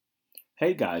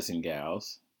Hey guys and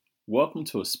gals, welcome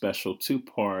to a special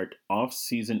two-part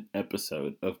off-season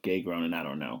episode of Gay Grown and I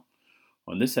Don't Know.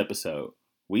 On this episode,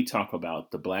 we talk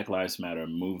about the Black Lives Matter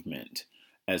movement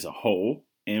as a whole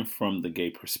and from the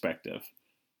gay perspective.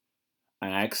 I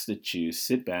ask that you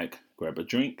sit back, grab a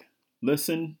drink,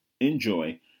 listen,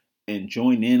 enjoy, and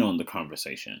join in on the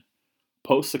conversation.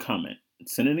 Post a comment,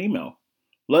 send an email.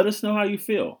 Let us know how you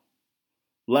feel.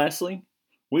 Lastly,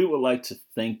 we would like to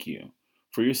thank you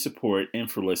for your support and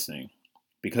for listening.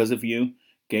 Because of you,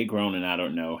 Gay Grown and I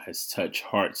Don't Know has touched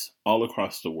hearts all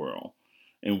across the world,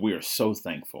 and we are so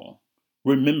thankful.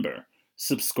 Remember,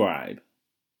 subscribe,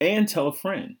 and tell a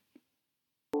friend.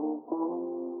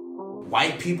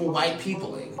 White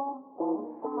peopling.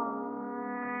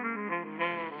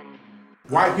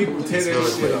 White people tear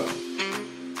that shit up.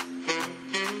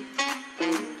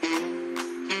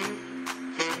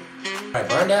 Alright,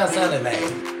 burn down Southern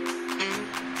man.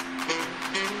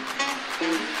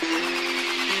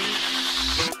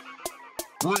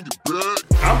 Bring it back.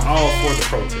 I'm all for the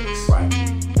protest. Right.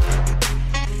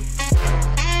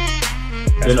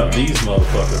 You know, these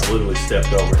motherfuckers literally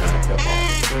stepped over him and kept on.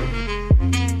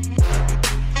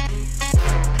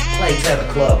 Play Tear the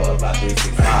Club Up by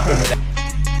 365.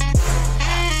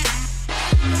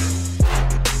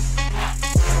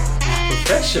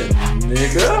 Profession,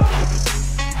 nigga.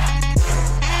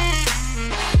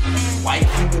 White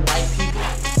people.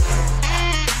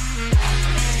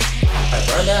 Alright,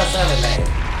 burn down Southern man.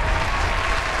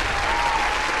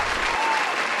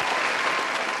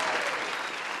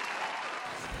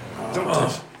 Don't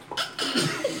touch it.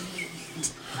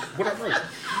 What I wrote?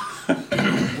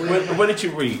 What did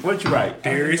you read? What did you write?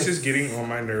 Darius is getting on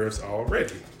my nerves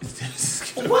already.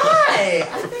 Why?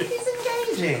 I think he's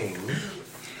engaging.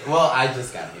 Well, I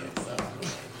just got here, so.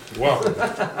 Welcome.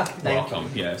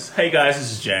 Welcome, yes. Hey guys,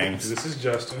 this is James. This is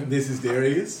Justin. This is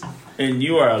Darius. And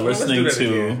you are Let's listening do that to...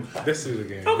 again. Let's do it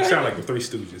again. Okay. You sound like the Three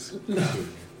Stooges. Let's do it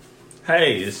again.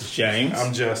 Hey, this is James.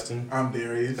 I'm Justin. I'm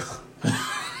Darius.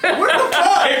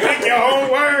 Hey, pick your own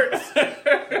words.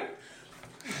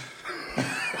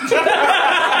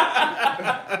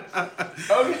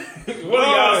 Okay. What do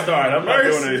y'all start? I'm not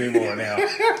doing it anymore now.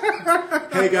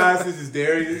 Hey guys, this is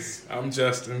Darius. I'm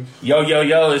Justin. Yo,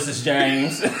 this is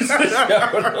James.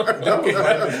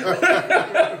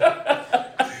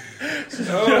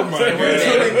 Oh my We're god.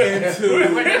 tuning into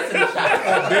Vanessa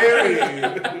shot. a very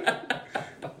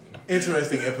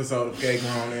interesting episode of Gay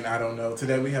Grown and I Don't Know.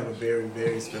 Today we have a very,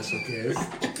 very special guest.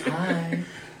 Hi.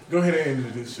 Go ahead and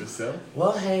introduce yourself.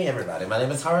 Well, hey everybody. My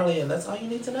name is Harley, and that's all you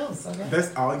need to know. So,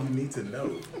 That's all you need to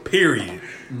know. Period.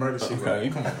 Murder She Wrote. Okay.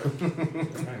 Come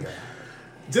on.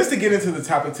 Just to get into the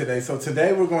topic today. So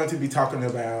today we're going to be talking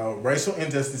about racial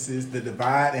injustices, the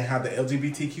divide, and how the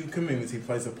LGBTQ community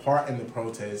plays a part in the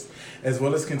protest, as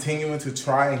well as continuing to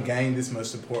try and gain this much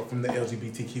support from the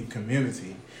LGBTQ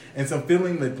community. And so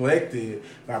feeling neglected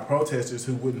by protesters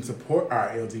who wouldn't support our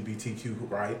LGBTQ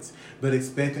rights, but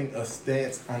expecting a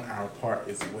stance on our part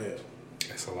as well.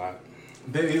 That's a lot.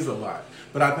 There is a lot,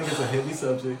 but I think it's a heavy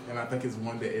subject, and I think it's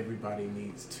one that everybody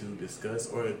needs to discuss,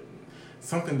 or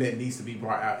something that needs to be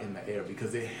brought out in the air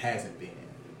because it hasn't been.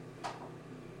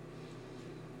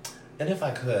 And if I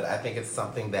could, I think it's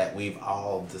something that we've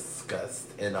all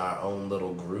discussed in our own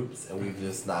little groups, and we've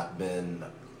just not been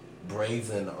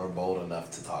brazen or bold enough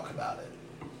to talk about it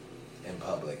in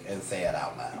public and say it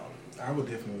out loud. I would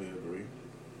definitely agree.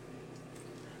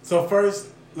 So first,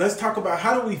 let's talk about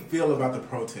how do we feel about the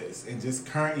protests and just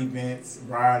current events,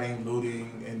 rioting,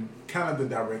 looting, and kind of the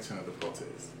direction of the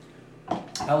protests.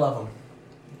 I love them.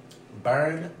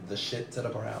 Burn the shit to the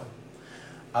ground.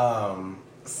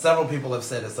 Several people have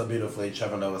said it so beautifully.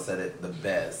 Trevor Noah said it the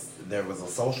best. There was a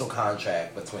social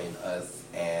contract between us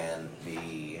and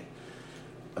the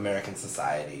American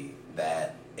society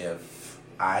that if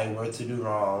I were to do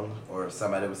wrong, or if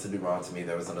somebody was to do wrong to me,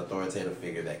 there was an authoritative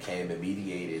figure that came and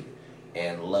mediated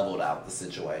and leveled out the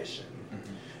situation.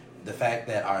 Mm-hmm. The fact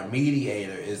that our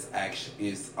mediator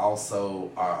is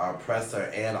also our oppressor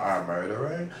and our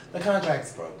murderer, the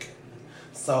contract's broken.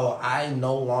 So I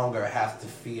no longer have to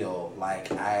feel like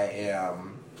I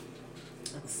am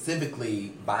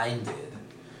civically binded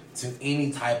to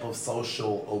any type of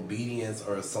social obedience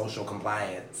or social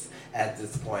compliance. At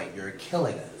this point, you're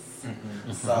killing us.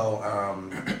 Mm-hmm. So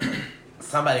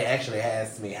somebody actually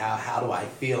asked me how do I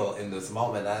feel in this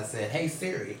moment. And I said, hey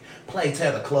Siri, play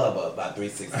Tear the Club Up by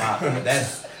 365.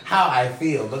 That's how I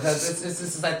feel, because it's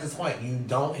just at this point. You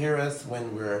don't hear us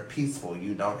when we're peaceful.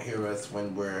 You don't hear us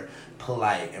when we're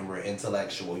polite and we're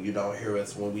intellectual. You don't hear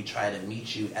us when we try to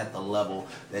meet you at the level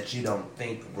that you don't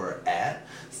think we're at.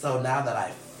 So now that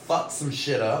I fucked some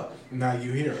shit up. Now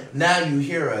you hear it. Now you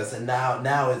hear us, and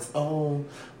now it's, oh,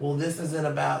 well, this isn't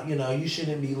about, you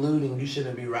shouldn't be looting, you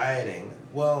shouldn't be rioting.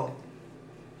 Well,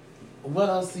 what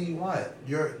else do you want?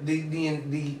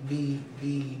 The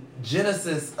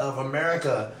genesis of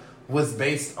America was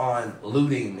based on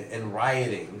looting and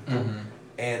rioting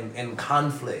and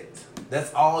conflict.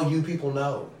 That's all you people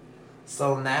know.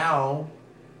 So now,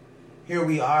 here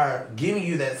we are giving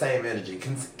you that same energy,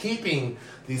 keeping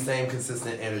the same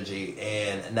consistent energy,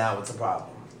 and now it's a problem.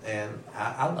 And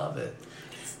I love it.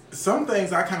 Some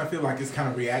things I kind of feel like it's kind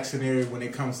of reactionary when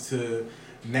it comes to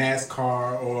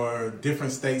NASCAR or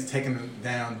different states taking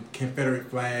down Confederate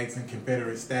flags and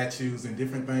Confederate statues and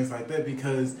different things like that,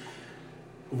 because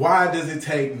why does it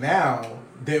take now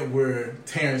that we're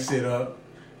tearing shit up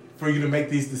for you to make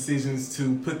these decisions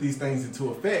to put these things into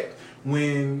effect,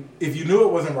 when if you knew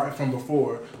it wasn't right from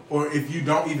before, or if you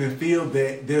don't even feel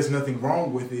that there's nothing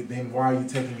wrong with it, then why are you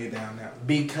taking it down now?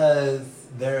 Because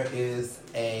there is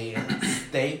a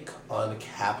stake on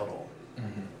capital.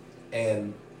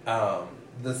 And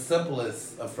the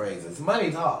simplest of phrases,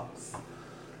 money talks.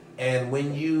 And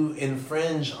when you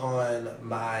infringe on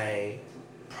my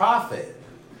profit,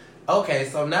 okay,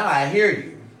 so now I hear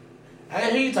you. I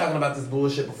didn't hear you talking about this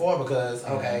bullshit before because,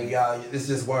 okay, y'all, it's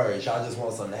just words. Y'all just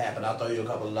want something to happen. I'll throw you a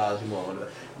couple of dollars, you want.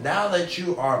 Now that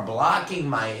you are blocking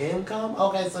my income,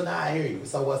 okay, so now I hear you.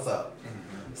 So what's up?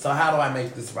 So how do I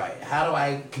make this right? How do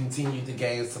I continue to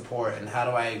gain support, and how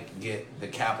do I get the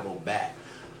capital back?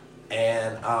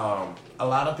 And a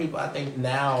lot of people, I think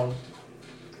now,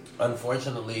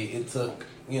 unfortunately, it took,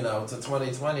 to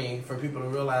 2020 for people to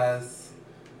realize,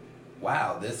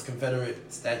 wow, this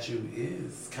Confederate statue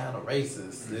is kind of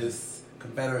racist. This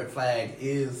Confederate flag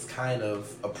is kind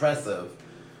of oppressive.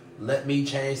 Let me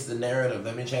change the narrative.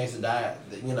 Let me change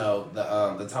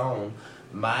the tone.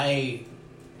 My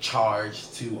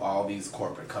charge to all these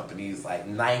corporate companies like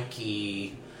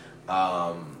Nike,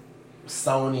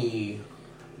 Sony,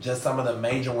 just some of the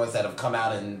major ones that have come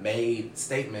out and made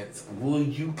statements, will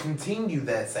you continue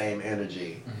that same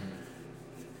energy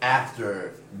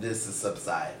after this is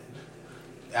subsided?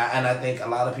 And I think a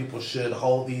lot of people should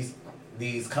hold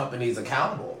these companies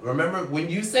accountable. Remember when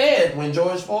you said, when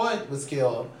George Floyd was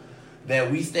killed, that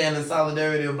we stand in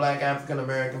solidarity with Black African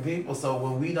American people. So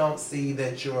when we don't see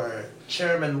that your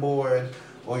chairman board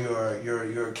or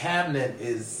your cabinet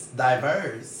is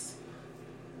diverse,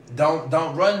 don't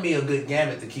run me a good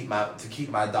gamut to keep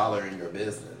my dollar in your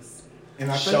business.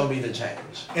 And show me the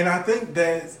change. And I think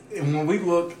that when we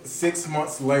look 6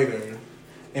 months later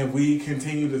and we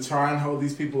continue to try and hold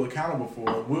these people accountable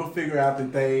for it, we'll figure out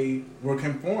that they were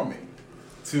conforming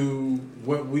to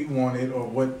what we wanted or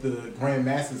what the grand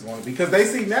masses wanted. Because they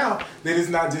see now that it's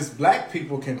not just black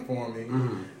people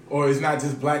conforming or it's not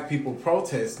just black people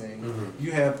protesting.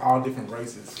 You have all different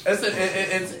races.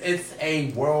 It's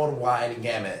a worldwide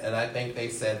gamut. And I think they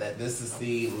said that this is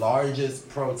the largest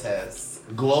protest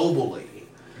globally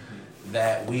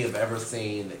that we have ever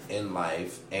seen in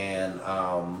life. And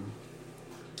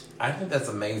I think that's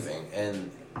amazing.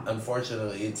 And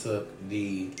unfortunately, it took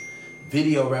the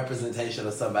video representation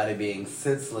of somebody being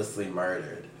senselessly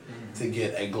murdered to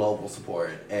get a global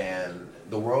support. And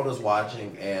the world is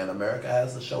watching, and America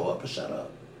has to show up or shut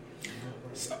up.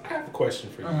 So I have a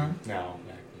question for you now. I can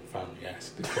finally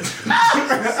ask the question.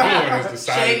 Someone has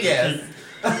decided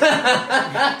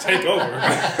to take over.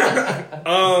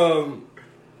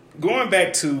 Going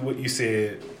back to what you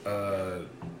said, I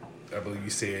believe you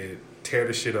said, tear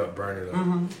the shit up, burn it up.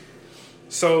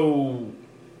 So,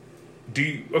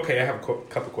 I have a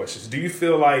couple questions. Do you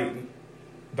feel like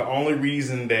the only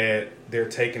reason that they're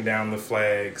taking down the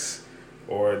flags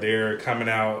or they're coming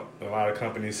out, a lot of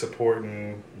companies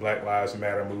supporting Black Lives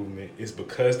Matter movement, is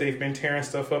because they've been tearing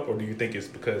stuff up, or do you think it's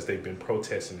because they've been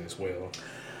protesting as well?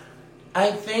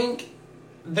 I think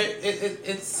that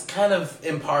it's kind of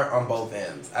in part on both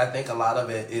ends. I think a lot of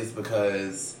it is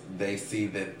because they see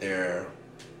that their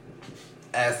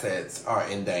assets are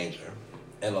in danger.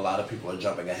 And a lot of people are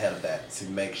jumping ahead of that to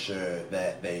make sure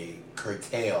that they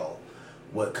curtail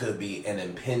what could be an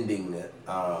impending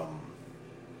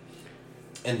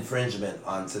infringement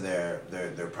onto their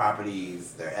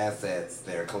properties, their assets,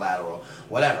 their collateral,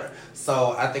 whatever.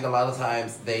 So I think a lot of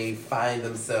times they find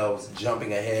themselves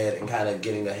jumping ahead and kind of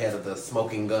getting ahead of the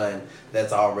smoking gun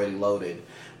that's already loaded.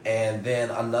 And then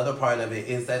another part of it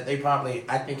is that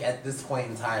I think at this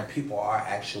point in time, people are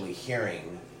actually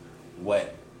hearing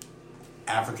what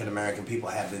African American people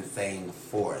have been saying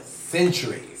for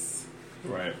centuries.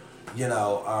 Right.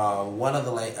 One of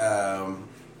the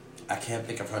I can't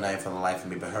think of her name for the life of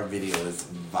me, but her video is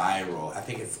viral. I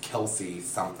think it's Kelsey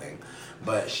something.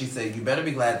 But she said, you better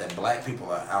be glad that black people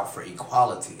are out for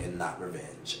equality and not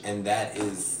revenge. And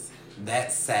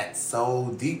that sat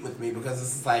so deep with me because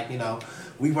it's like, you know,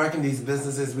 we work in these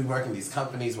businesses, we work in these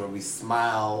companies where we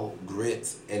smile,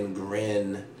 grit, and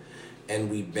grin,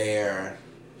 and we bear,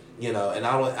 you know, and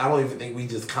I don't even think we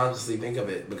just consciously think of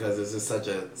it because it's just such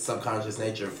a subconscious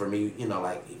nature for me, you know,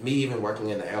 like me even working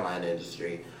in the airline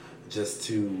industry, just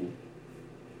to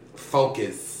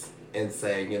focus and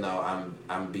say, you know,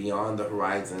 I'm beyond the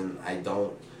horizon.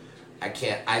 I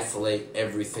can't isolate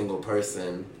every single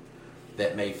person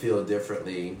that may feel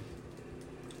differently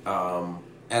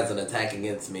as an attack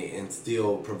against me and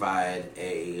still provide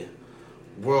a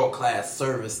world-class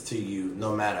service to you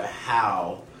no matter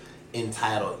how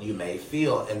entitled you may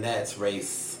feel, and that's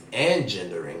race and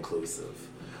gender inclusive.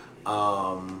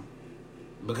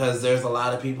 Because there's a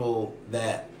lot of people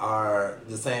that are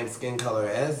the same skin color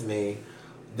as me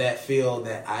that feel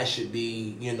that I should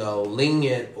be, you know,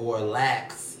 lenient or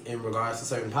lax in regards to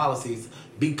certain policies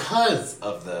because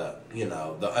of the, you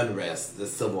know, the unrest, the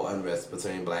civil unrest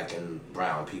between black and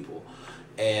brown people.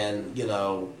 And, you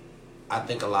know, I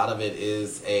think a lot of it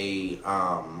is a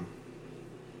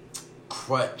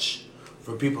crutch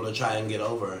for people to try and get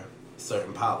over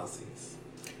certain policies.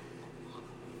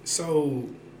 So,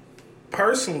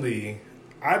 personally,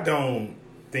 I don't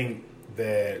think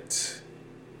that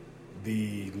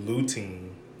the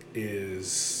looting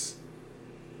is...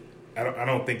 I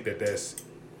don't think that that's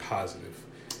positive.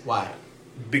 Why?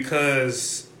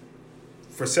 Because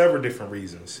for several different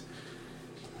reasons.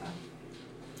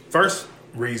 First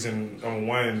reason,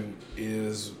 one,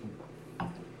 is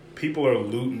people are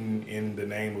looting in the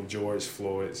name of George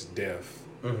Floyd's death.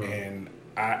 Mm-hmm. And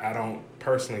I don't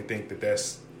personally think that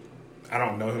that's... I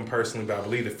don't know him personally, but I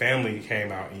believe the family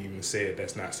came out and even said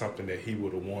that's not something that he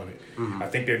would have wanted. Mm-hmm. I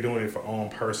think they're doing it for own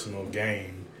personal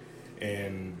gain.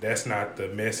 And that's not the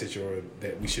message or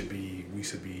that we should be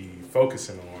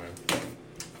focusing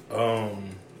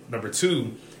on. Number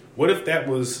two, what if that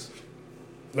was,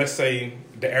 let's say,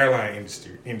 the airline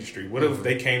industry? What if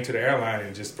they came to the airline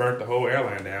and just burnt the whole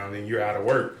airline down and you're out of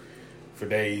work for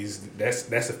days? That's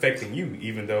affecting you,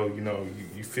 even though, you know,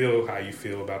 you feel how you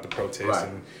feel about the protest, right.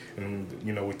 and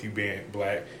you know, with you being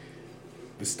black,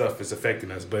 the stuff is affecting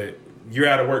us. But you're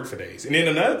out of work for days. And then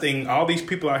another thing, all these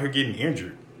people out here getting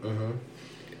injured. Mm-hmm.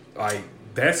 Like,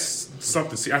 that's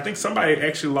something. See, I think somebody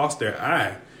actually lost their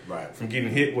eye from getting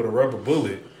hit with a rubber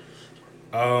bullet.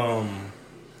 I'm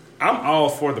all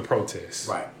for the protest.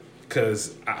 Right.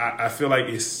 Because I feel like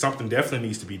it's something definitely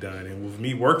needs to be done. And with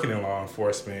me working in law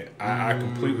enforcement, I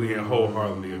completely and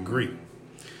wholeheartedly agree.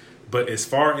 But as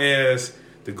far as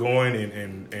the going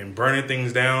and burning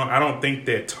things down, I don't think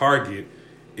that Target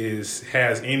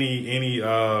has any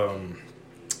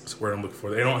what's the word I'm looking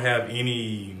for? They don't have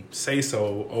any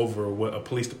say-so over what a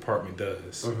police department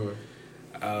does. Mm-hmm.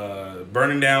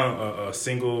 Burning down a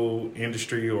single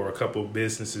industry or a couple of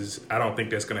businesses, I don't think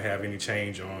that's going to have any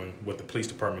change on what the police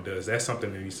department does. That's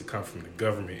something that needs to come from the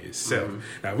government itself.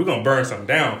 Mm-hmm. Now, if we're going to burn something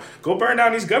down, go burn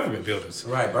down these government buildings.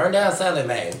 Right, burn down Sally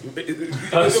Mae. Please do.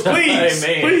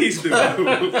 What is it now?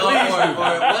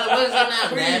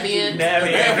 Navian?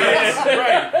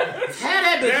 Right. Tear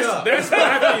that bitch up. That's what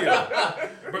I feel.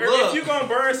 But if you're going to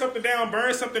burn something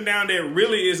down that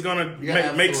really is going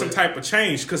to make some type of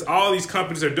change. Because all these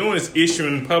companies are doing is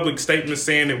issuing public statements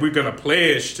saying that we're going to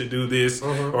pledge to do this.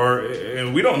 Mm-hmm.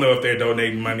 And we don't know if they're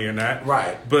donating money or not.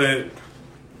 Right. But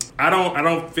I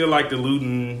don't feel like the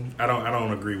looting, I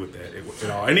don't agree with that at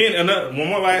all. And then one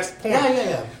more last point.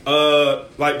 Yeah.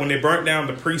 Like when they burnt down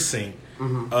the precinct,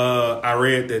 I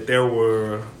read that there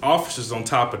were officers on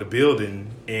top of the building,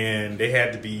 and they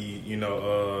had to be,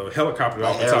 helicoptered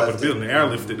off the top of the building,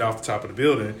 airlifted off the top of the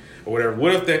building, or whatever.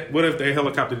 What if their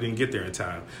helicopter didn't get there in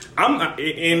time? I'm not,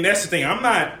 and that's the thing. I'm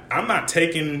not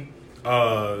taking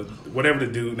whatever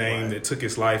the dude named that took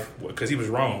his life, because he was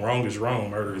wrong. Wrong is wrong.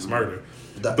 Murder is murder.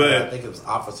 But I think it was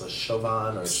Officer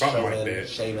Chauvin or something like that.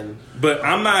 Shaven. But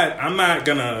I'm not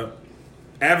gonna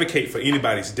advocate for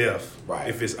anybody's death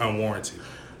if it's unwarranted.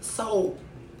 So,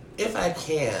 if I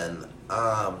can,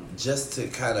 just to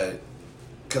kind of,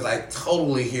 because I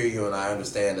totally hear you and I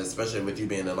understand, especially with you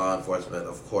being in law enforcement,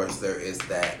 of course, there is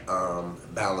that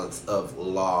balance of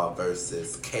law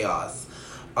versus chaos.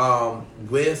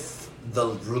 With the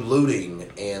looting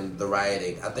and the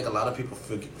rioting, I think a lot of people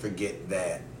forget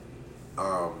that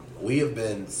we have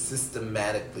been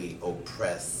systematically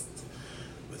oppressed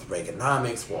with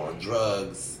Reaganomics, war on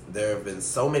drugs. There have been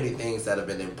so many things that have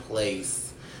been in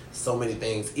place, so many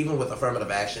things, even with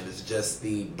affirmative action, it's just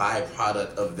the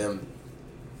byproduct of them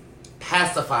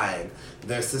pacifying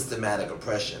their systematic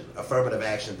oppression, affirmative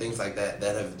action, things like that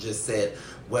have just said,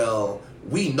 well,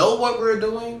 we know what we're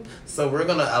doing, so we're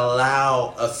going to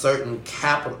allow a certain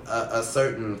cap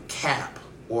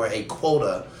or a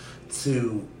quota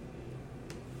to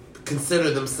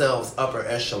consider themselves upper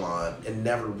echelon and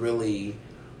never really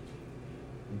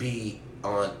be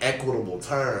on equitable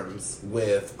terms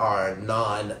with our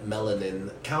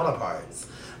non-melanin counterparts.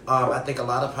 I think a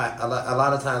lot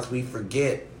of times we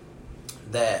forget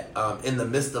that in the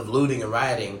midst of looting and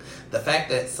rioting, the fact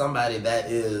that somebody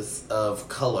that is of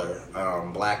color,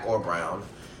 black or brown,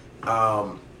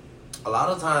 a lot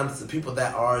of times the people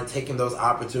that are taking those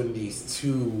opportunities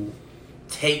to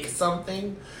take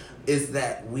something is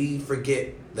that we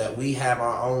forget that we have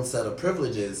our own set of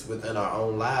privileges within our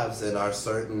own lives and our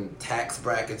certain tax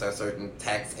brackets, our certain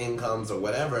tax incomes or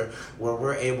whatever, where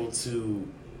we're able to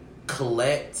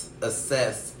collect,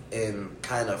 assess, and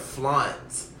kind of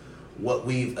flaunt what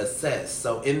we've assessed.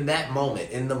 So in that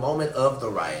moment, in the moment of the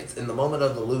riots, in the moment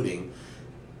of the looting,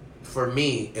 for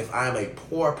me, if I'm a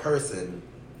poor person,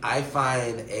 I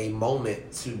find a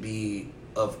moment to be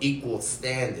of equal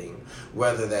standing,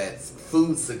 whether that's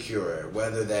food secure,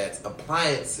 whether that's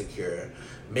appliance secure.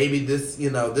 Maybe this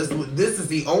is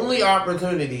the only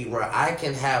opportunity where I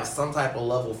can have some type of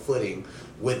level footing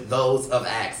with those of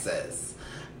access.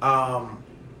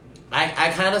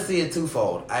 I kind of see it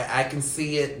twofold. I can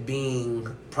see it being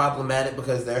problematic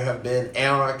because there have been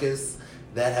anarchists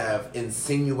that have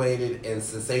insinuated and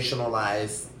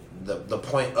sensationalized the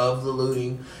point of the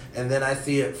looting, and then I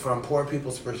see it from poor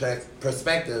people's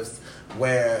perspectives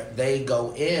where they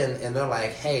go in and they're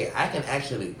like, hey, I can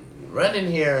actually run in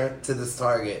here to this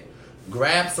Target,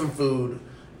 grab some food,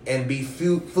 and be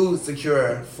food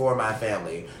secure for my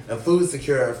family and food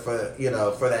secure for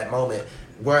that moment.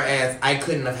 Whereas I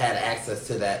couldn't have had access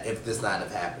to that if this not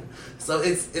have happened. So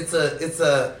it's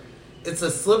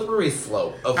a slippery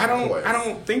slope. I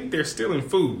don't think they're stealing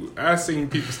food. I've seen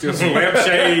people steal some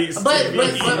lampshades. But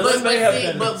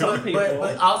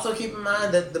also keep in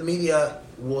mind that the media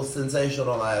will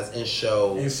sensationalize and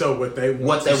show what they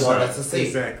want us to see.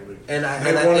 Exactly. And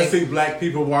they want to see black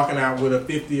people walking out with a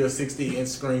 50 or 60 inch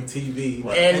screen TV,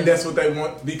 and that's what they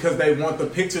want, because they want the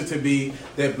picture to be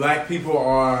that black people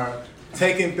are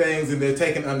taking things and they're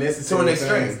taking unnecessary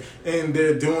things, and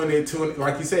they're doing it to,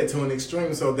 like you said, to an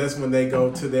extreme. So that's when they go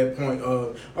to that point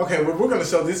of, okay, well, we're going to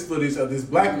show this footage of this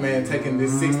black man taking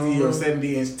this 60 or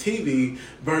 70 inch TV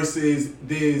versus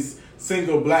this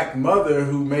single black mother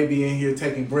who may be in here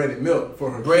taking bread and milk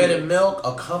for her bread kid. And milk,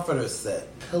 a comforter set,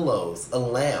 pillows, a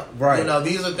lamp. Right.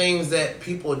 These are things that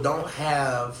people don't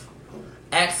have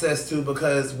access to,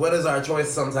 because what is our choice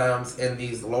sometimes in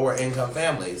these lower income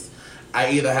families?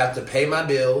 I either have to pay my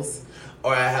bills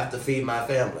or I have to feed my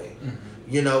family.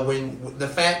 Mm-hmm. When the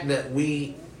fact that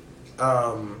we,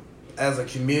 as a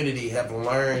community, have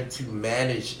learned to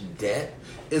manage debt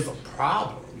is a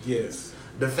problem. Yes.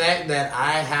 The fact that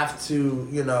I have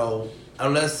to,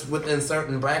 unless within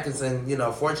certain brackets, and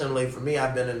fortunately for me,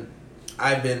 I've been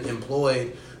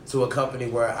employed to a company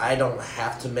where I don't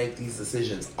have to make these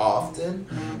decisions often,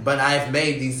 but I've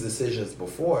made these decisions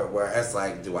before, where it's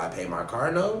like, do I pay my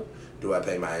car note? Do I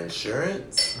pay my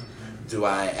insurance? Do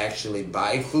I actually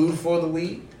buy food for the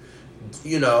week?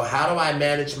 How do I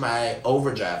manage my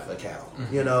overdraft account?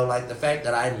 Like the fact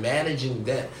that I'm managing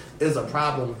debt is a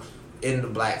problem in the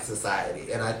black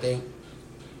society. And I think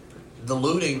the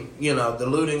looting and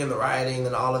the rioting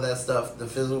and all of that stuff, the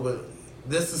physical,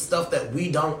 this is stuff that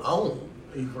we don't own.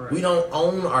 Right. We don't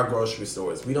own our grocery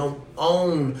stores. We don't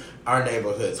own our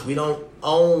neighborhoods. We don't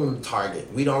own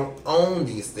Target. We don't own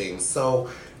these things. So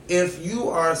if you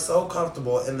are so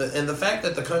comfortable, and the fact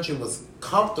that the country was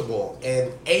comfortable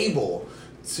and able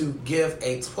to give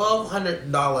a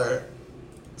 $1,200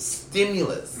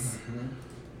 stimulus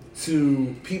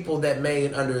to people that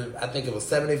made under, I think it was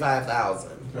 $75,000.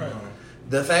 Right.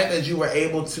 The fact that you were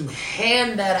able to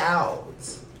hand that out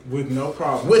with no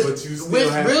problem, but you still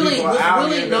have people out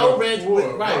really here no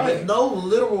that with no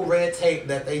literal red tape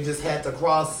that they just had to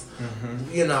cross.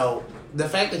 The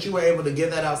fact that you were able to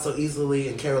give that out so easily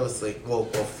and carelessly, well,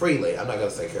 freely. I'm not going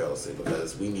to say carelessly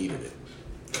because we needed it.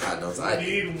 God knows I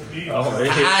needed it.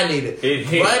 I needed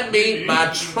it. Run me my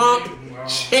Trump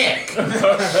check.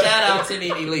 Shout out to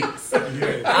Nene Leaks.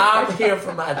 I'm here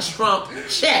for my Trump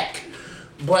check.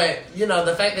 But,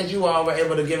 the fact that you all were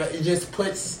able to give it just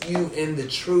puts you in the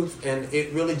truth, and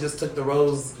it really just took the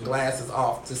rose glasses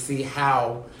off to see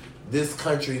how this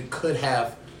country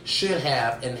should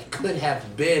have, and could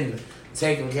have been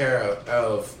taken care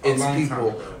of its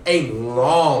people a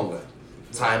long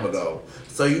time ago.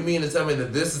 So you mean to tell me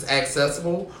that this is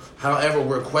accessible? However,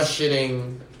 we're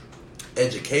questioning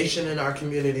education in our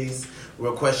communities.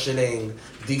 We're questioning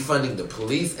defunding the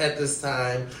police at this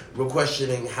time. We're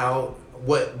questioning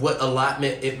what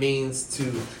allotment it means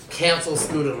to cancel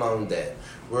student loan debt.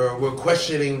 We're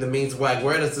questioning the means why.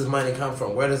 Where does this money come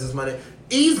from? Where does this money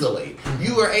easily?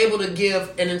 You are able to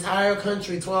give an entire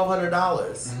country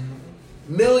 $1,200.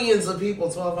 Millions of people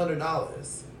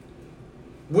 $1,200,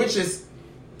 which is,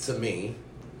 to me,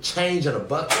 change in a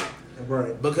bucket.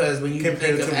 Right. Because when you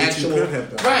Compared think of to what you actual, could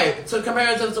have done. right, so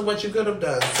comparative to what you could have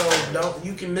done. So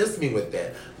you can miss me with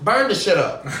that. Burn the shit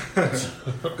up,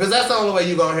 because that's the only way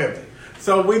you gonna hear me.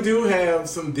 So we do have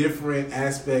some different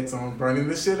aspects on burning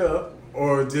the shit up,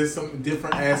 or just some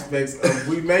different aspects of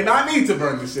we may not need to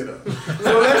burn the shit up.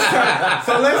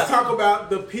 So let's talk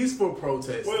about the peaceful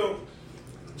protest. Well,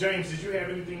 James, did you have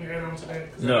anything to add on to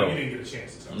that? 'Cause No. You didn't get a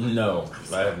chance to talk. No,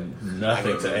 I have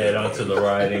nothing to add on to the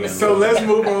writing. So let's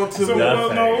move on to So,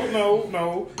 Nothing.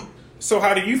 no. So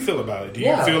how do you feel about it? Do you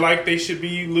Yeah. feel like they should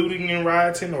be looting and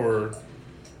rioting, or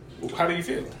how do you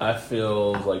feel? I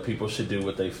feel like people should do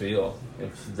what they feel.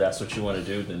 If that's what you want to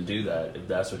do, then do that. If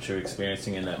that's what you're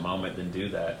experiencing in that moment, then do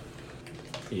that.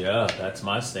 Yeah, that's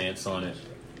my stance on it.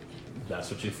 If that's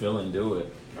what you feel, and do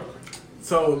it.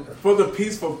 So for the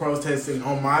peaceful protesting,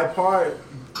 on my part,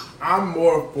 I'm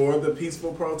more for the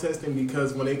peaceful protesting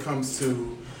because when it comes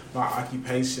to my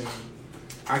occupation,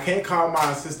 I can't call my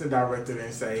assistant director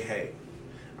and say, "Hey,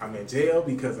 I'm in jail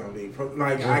because I'm being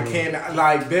I can't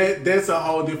like that. That's a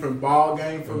whole different ball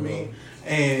game for me,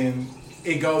 and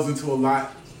it goes into a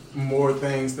lot more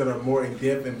things that are more in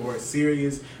depth and more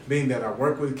serious. Being that I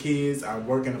work with kids, I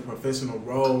work in a professional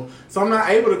role, so I'm not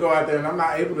able to go out there and I'm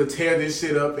not able to tear this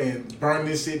shit up and burn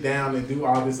this shit down and do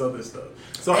all this other stuff.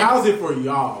 So how's it for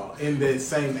y'all in that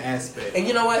same aspect? And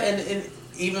you know what? And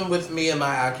even with me and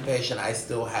my occupation, I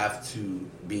still have to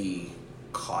be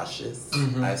cautious.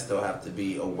 I still have to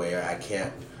be aware. I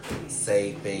can't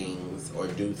say things or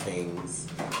do things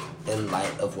in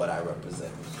light of what I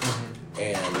represent.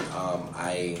 And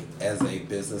I, as a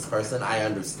business person, I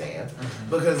understand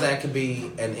because that could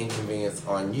be an inconvenience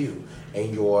on you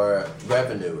and your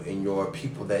revenue and your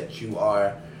people that you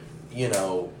are,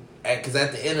 because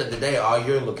at the end of the day, all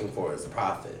you're looking for is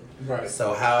profit. Right.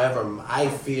 So however I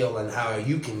feel and how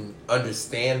you can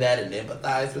understand that and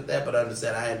empathize with that, but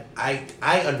understand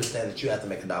I understand that you have to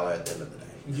make $1 at the end of the day.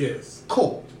 Yes.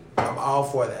 Cool. I'm all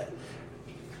for that.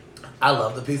 I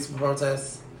love the peaceful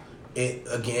protests. It,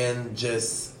 again,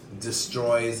 just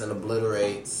destroys and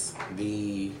obliterates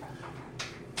the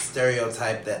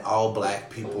stereotype that all black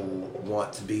people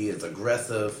want to be as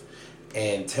aggressive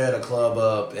and tear the club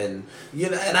up. And,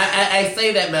 and I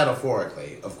say that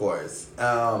metaphorically, of course.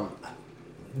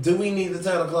 Do we need to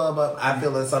tear the club up? I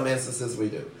feel in some instances we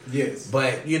do. Yes.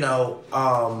 But,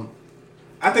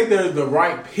 I think they're the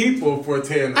right people for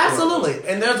tearing the club up. absolutely,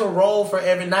 and there's a role for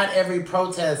not every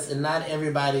protest and not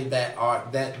everybody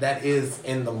that is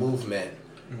in the movement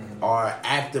are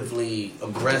actively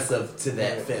aggressive to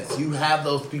that fence. You have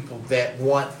those people that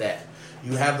want that.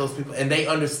 You have those people, and they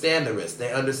understand the risk.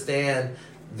 They understand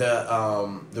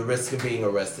the risk of being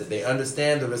arrested. They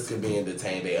understand the risk of being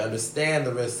detained. They understand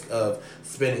the risk of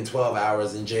spending 12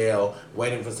 hours in jail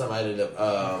waiting for somebody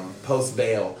to post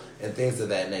bail and things of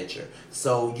that nature.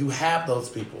 So you have those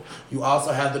people. You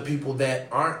also have the people that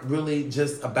aren't really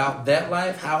just about that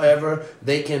life. However,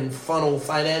 they can funnel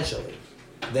financially.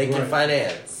 They can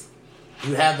finance.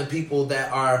 You have the people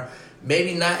that are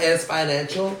maybe not as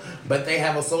financial, but they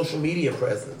have a social media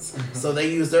presence. So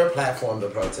they use their platform to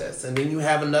protest. And then you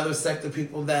have another sector of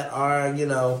people that are,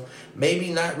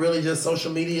 maybe not really just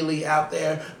social medially out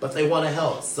there, but they want to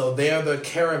help. So they're the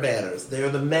caravanners. They're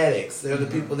the medics. They're the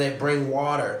people that bring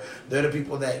water. They're the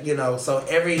people that, so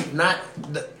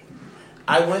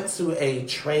I went to a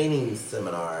training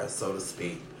seminar, so to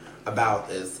speak, about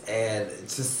this. And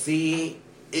to see,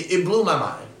 it blew my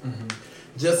mind.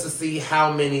 Just to see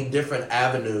how many different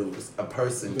avenues a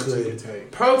person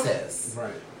could protest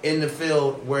in the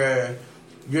field where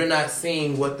you're not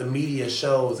seeing what the media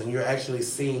shows and you're actually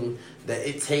seeing that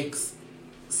it takes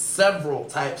several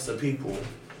types of people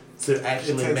to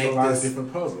actually It takes make a lot this. of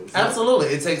different puzzles. Absolutely.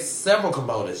 It takes several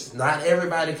components. Not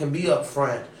everybody can be up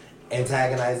front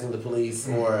antagonizing the police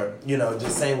or,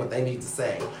 just saying what they need to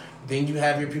say. Then you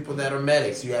have your people that are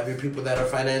medics. You have your people that are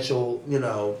financial,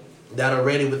 that are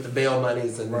ready with the bail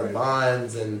monies and the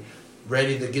bonds and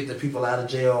ready to get the people out of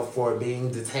jail for being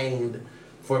detained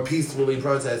for peacefully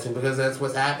protesting, because that's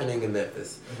what's happening in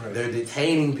Memphis. They're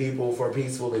detaining people for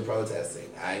peacefully protesting.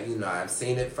 I've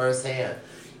seen it firsthand.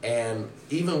 And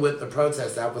even with the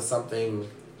protests, that was something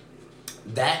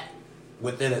that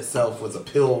within itself was a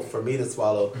pill for me to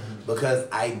swallow because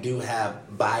I do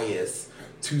have bias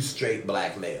to straight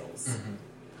black males.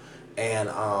 And,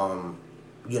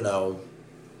 you know,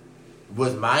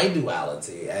 with my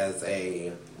duality as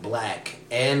a black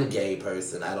and gay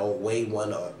person, I don't weigh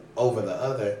one over the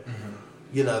other.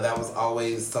 You know, that was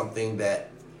always something that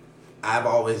I've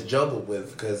always juggled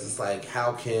with because it's like,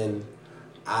 how can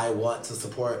I want to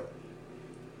support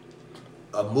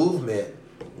a movement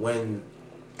when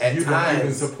at you times don't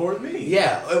even support me?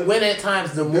 Yeah, when at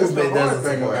times the That's movement the hard doesn't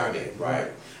thing support about me. it,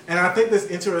 Right. And I think that's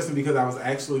interesting because I was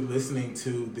actually listening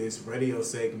to this radio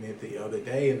segment the other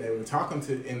day, and they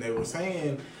were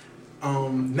saying,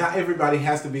 not everybody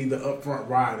has to be the upfront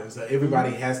riders, or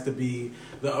everybody has to be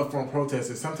the upfront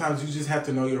protesters. Sometimes you just have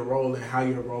to know your role and how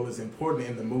your role is important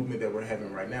in the movement that we're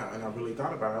having right now. And I really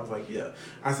thought about it. I was like, yeah.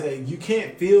 I said, you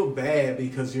can't feel bad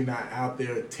because you're not out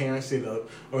there tearing shit up,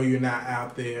 or you're not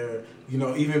out there, you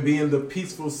know, even being the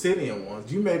peaceful sitting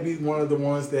ones. You may be one of the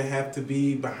ones that have to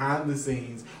be behind the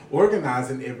scenes,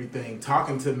 organizing everything,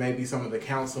 talking to maybe some of the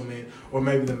councilmen or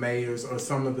maybe the mayors or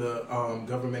some of the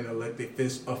government elected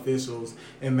officials,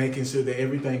 and making sure that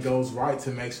everything goes right,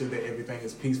 to make sure that everything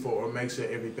is peaceful, or make sure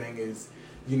everything is,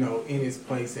 you know, in its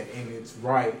place and in its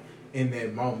right in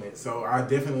that moment. So I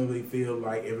definitely feel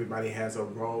like everybody has a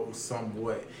role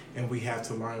somewhat, and we have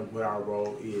to learn what our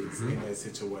role is in that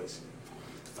situation.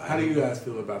 How do you guys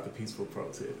feel about the peaceful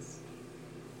protests?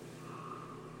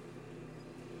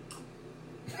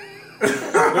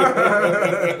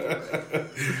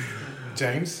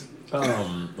 James?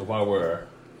 While we're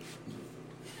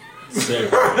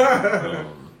segueing,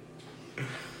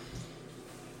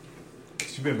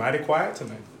 You've been mighty quiet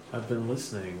tonight. I've been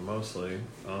listening mostly,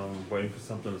 waiting for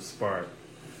something to spark.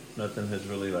 Nothing has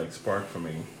really sparked for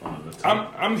me on the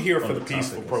topic. I'm here for the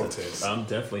peaceful protest. I'm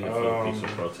definitely here for the peaceful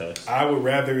protest. I would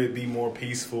rather it be more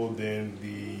peaceful than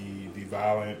the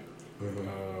violent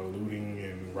looting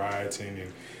and rioting,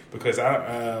 and because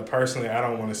I personally I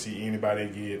don't want to see anybody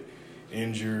get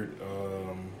injured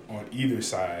on either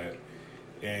side.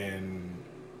 And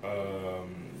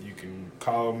you can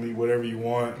call me whatever you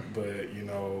want, but you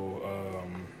know,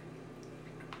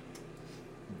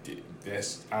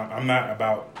 I'm not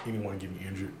about anyone getting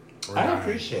injured. I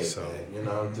appreciate that. You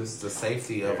know, just the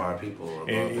safety of our people above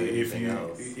anything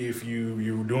else. If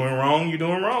you're doing wrong, you're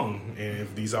doing wrong. And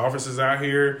if these officers out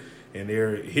here and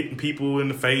they're hitting people in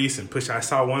the face and push, I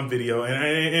saw one video,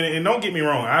 and don't get me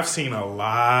wrong, I've seen a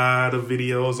lot of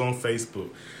videos on Facebook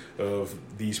of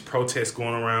these protests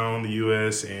going around the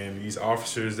U.S. and these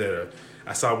officers that are.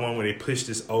 I saw one where they pushed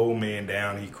this old man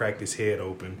down. He cracked his head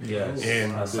open. Yes,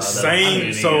 and the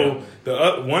same. So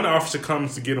the one officer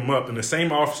comes to get him up, and the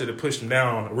same officer that pushed him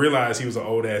down realized he was an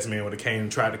old ass man when they came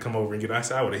and tried to come over and get him. I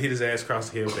said, I would have hit his ass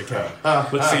across the head with that cane.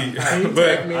 But see,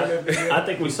 I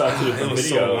think we saw two different videos.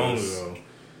 So long ago.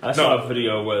 I saw a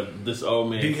video where this old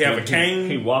man. Did he have a cane?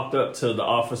 He walked up to the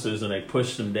officers and they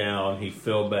pushed him down. He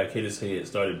fell back, hit his head,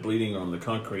 started bleeding on the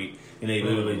concrete, and they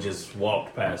literally just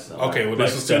walked past him. Okay, well,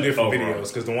 this was two different videos,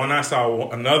 because the one I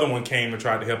saw, another one came and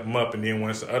tried to help him up, and then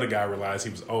once the other guy realized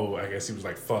he was old, I guess he was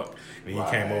like, fuck, and he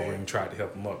came over and tried to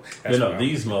help him up.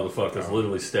 These motherfuckers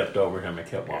literally stepped over him and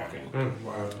kept walking.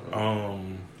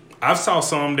 I saw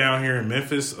some down here in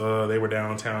Memphis. They were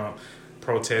downtown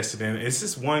protesting, and it's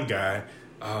this one guy,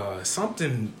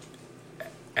 something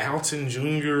Alton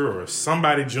Jr. or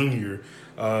somebody Jr.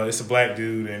 It's a black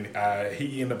dude, and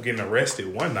he ended up getting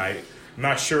arrested one night. I'm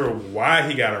not sure why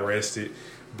he got arrested,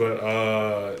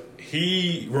 but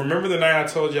he remember the night I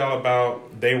told y'all about.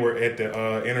 They were at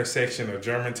the intersection of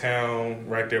Germantown,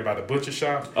 right there by the butcher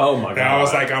shop. Oh my god! And I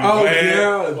was like, I'm glad.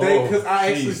 Yeah, because I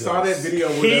actually saw that video.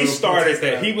 He started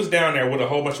that. He was down there with a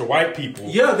whole bunch of white people.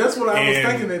 Yeah, that's what I was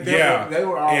thinking. That they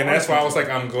were all. And that's why I was like,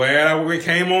 I'm glad we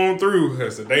came on through,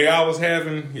 because the day I was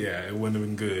having, it wouldn't have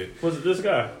been good. Was it this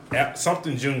guy?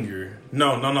 Something Junior.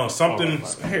 No. Something.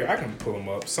 Here, I can pull him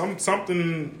up.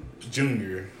 Something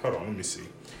Junior. Hold on, let me see.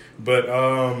 But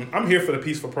I'm here for the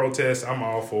peaceful protest. I'm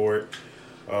all for it.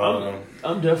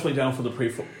 I'm definitely down for the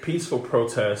peaceful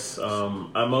protests.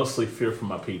 I mostly fear for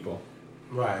my people.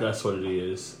 Right. That's what it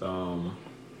is.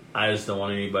 I just don't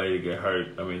want anybody to get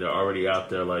hurt. I mean, they're already out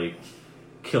there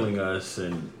killing us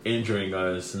and injuring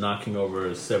us, knocking over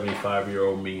a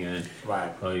 75-year-old man.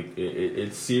 Right.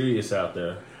 It's serious out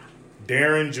there.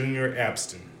 Darren Jr.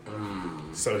 Abston.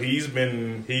 So he's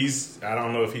I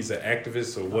don't know if he's an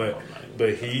activist or what,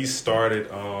 but he started,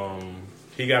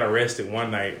 he got arrested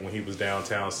one night when he was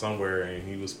downtown somewhere, and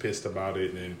he was pissed about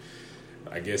it, and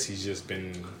I guess he's just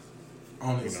been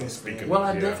on it since speaking then. Well,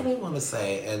 I Yeah. definitely want to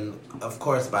say, and of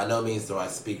course, by no means do I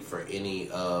speak for any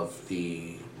of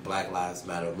the Black Lives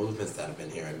Matter movements that have been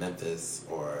here in Memphis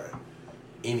or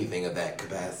anything of that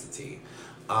capacity.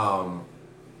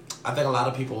 I think a lot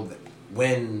of people,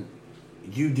 when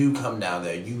you do come down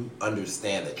there, you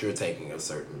understand that you're taking a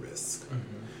certain risk.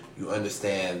 You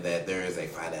understand that there is a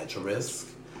financial risk.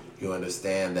 You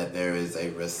understand that there is a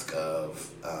risk of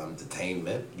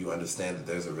detainment. You understand that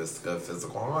there's a risk of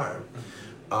physical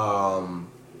harm.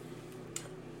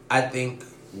 I think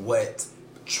what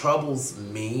troubles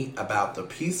me about the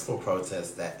peaceful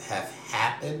protests that have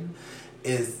happened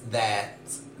is that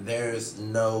there's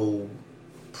no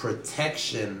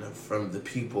protection from the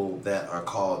people that are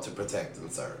called to protect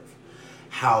and serve.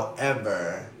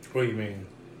 However, What do you mean?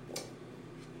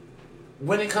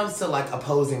 when it comes to like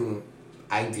opposing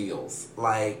ideals,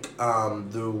 like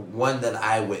the one that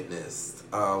I witnessed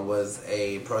was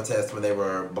a protest when they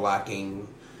were blocking,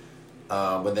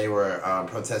 when they were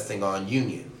protesting on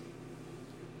Union.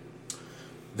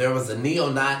 There was a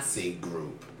neo-Nazi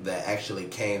group that actually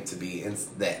came to be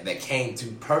that came to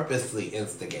purposely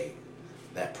instigate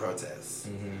that protest.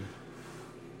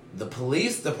 The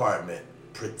police department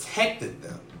protected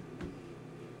them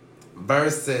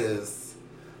versus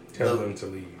Tell them to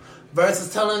leave.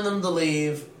 telling them to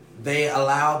leave. They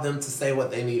allowed them to say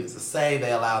what they needed to say.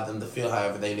 They allowed them to feel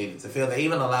however they needed to feel. They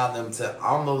even allowed them to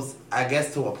almost, I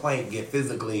guess to a point, get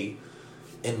physically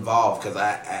involved, because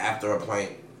after a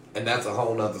point, and that's a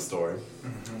whole nother story,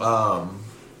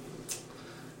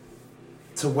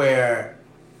 to where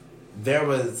there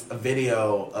was a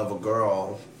video of a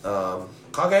girl,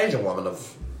 Caucasian woman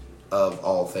of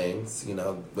all things, you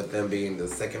know, with them being the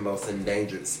second most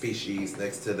endangered species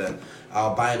next to the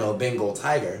albino Bengal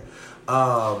tiger,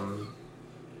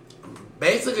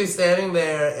 basically standing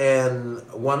there, and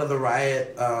one of the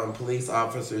riot police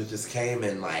officers just came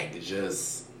and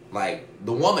the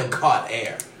woman caught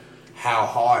air, how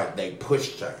hard they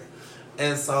pushed her.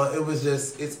 And so it was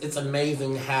just, it's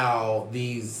amazing how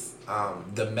these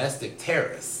domestic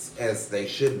terrorists, as they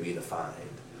should be defined,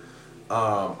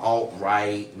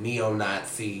 alt-right,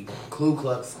 neo-Nazi, Ku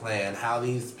Klux Klan, how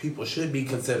these people should be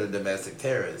considered domestic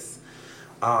terrorists,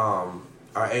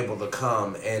 are able to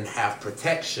come and have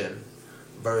protection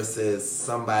versus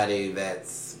somebody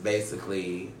that's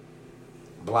basically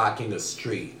blocking a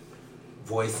street,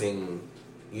 voicing,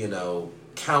 you know,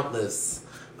 countless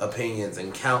opinions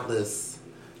and countless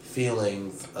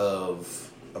feelings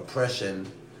of oppression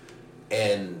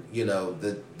and, you know,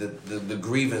 the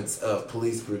grievance of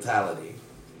police brutality.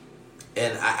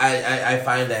 And I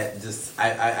find that just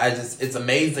it's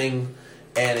amazing,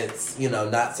 and it's, you know,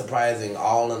 not surprising,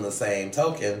 all in the same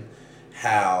token,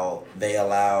 how they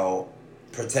allow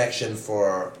protection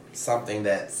for something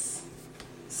that's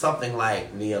something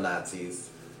like neo-Nazis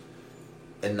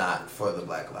and not for the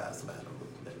Black Lives Matter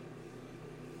movement.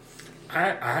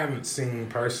 I haven't seen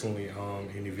personally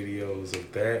any videos of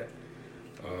that.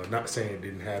 Not saying it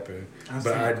didn't happen,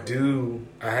 but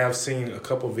I have seen a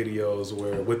couple videos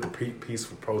where with the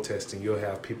peaceful protesting, you'll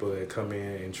have people that come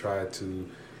in and try to, you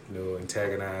know,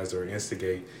 antagonize or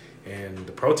instigate, and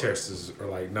the protesters are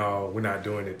like, no, we're not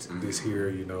doing it this here,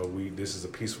 you know, this is a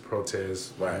peaceful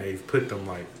protest, right. And they've put them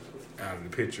like out of the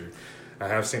picture. I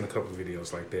have seen a couple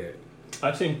videos like that.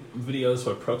 I've seen videos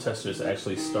where protesters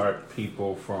actually start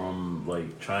people from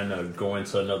like trying to go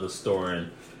into another store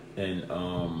and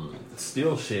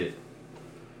steal shit.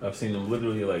 I've seen them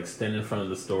literally like stand in front of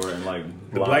the store and like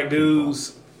block The black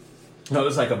dudes. people. No, it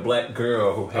was like a black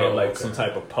girl who had Okay. some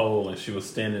type of pole, and she was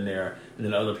standing there, and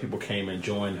then other people came and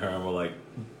joined her and were like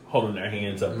holding their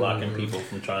hands up, blocking people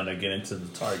from trying to get into the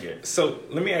Target. So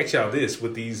let me ask y'all this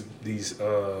with these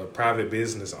private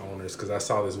business owners, because I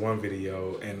saw this one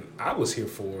video and I was here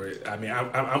for it. I mean,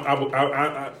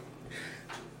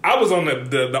 I was on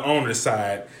the owner's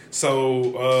side,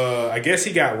 so I guess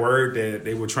he got word that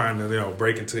they were trying to, you know,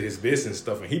 break into his business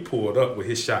stuff, and he pulled up with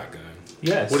his shotgun.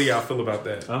 Yes. What do y'all feel about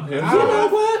that? I'm here You for know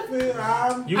it.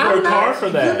 what? You worked hard for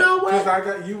that. You know what? Because I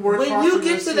got you work When hard you for get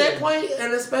your to shit. that point,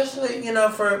 and especially, you know,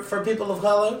 for people of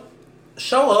color,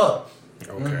 show up.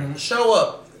 Okay. Show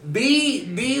up.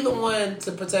 Be the one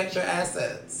to protect your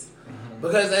assets.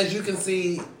 Because as you can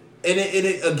see, and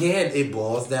it again, it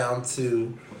boils down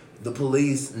to the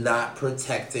police not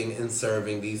protecting and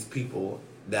serving these people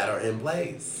that are in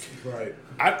place. Right.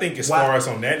 I think as far as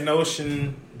on that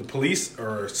notion, the police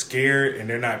are scared and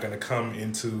they're not going to come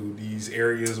into these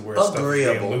areas where stuff is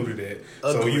Agreeable. being looted at.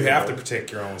 So you have to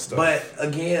protect your own stuff. But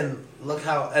again, look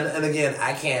how, and again,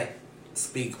 I can't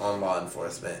speak on law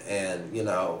enforcement, and, you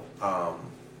know,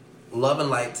 love and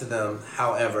light to them.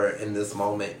 However, in this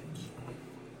moment,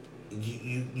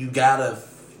 you gotta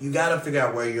figure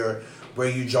out where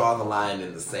you draw the line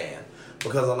in the sand,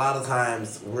 because a lot of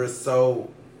times we're so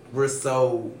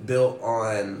built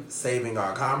on saving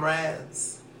our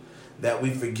comrades that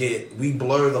we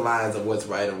blur the lines of what's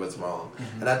right and what's wrong.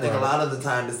 And I think a lot of the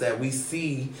time is that we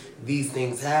see these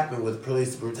things happen with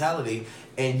police brutality,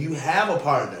 and you have a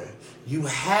partner, you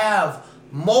have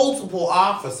multiple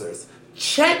officers.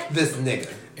 Check this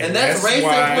nigga. And that's race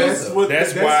inclusive.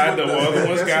 That's why the other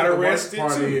ones got arrested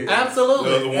too.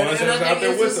 Absolutely. The ones that's out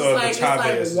there with the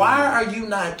Chavez. Why are you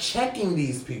not checking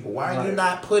these people? Why are you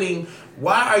not putting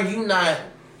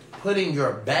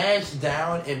your badge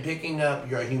down and picking up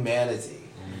your humanity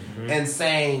and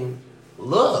saying,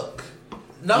 look,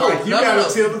 you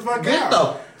gotta chill the fuck out. Get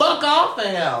the fuck off of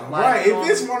him. Right. If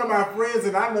it's one of my friends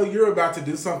and I know you're about to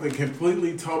do something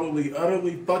completely, totally,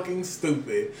 utterly fucking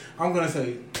stupid, I'm gonna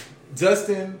say,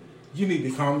 Justin, you need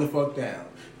to calm the fuck down.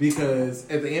 Because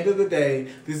at the end of the day,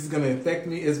 this is going to affect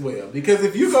me as well. Because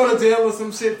if you go to jail with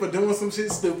some shit for doing some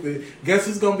shit stupid, guess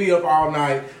who's going to be up all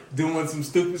night doing some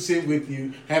stupid shit with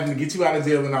you, having to get you out of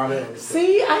jail and all that other stuff.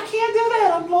 See, I can't do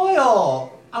that. I'm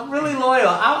loyal. I'm really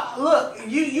loyal. Look,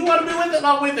 you want to be with it,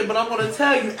 I'm with it. But I'm going to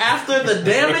tell you, after the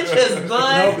damage is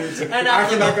done and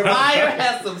after the fire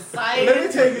has subsided, let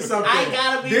me tell you something. I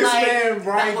got to be this like, man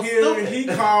right here, stupid. he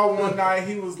called one night,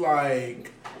 he was like,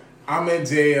 I'm in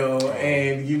jail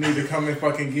and you need to come and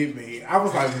fucking get me. I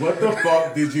was like, what the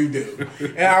fuck did you do?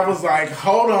 And I was like,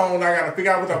 hold on, I gotta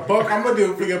figure out what the fuck I'm gonna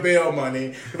do for your bail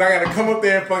money. Cause I gotta come up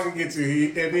there and fucking get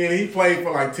you. And then he played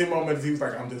for like 10 more minutes. He was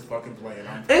like, I'm just fucking playing.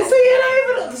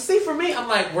 And see, for me, I'm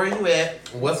like, where you at?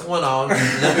 What's going on?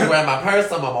 Let me grab my purse,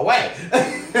 I'm on my way.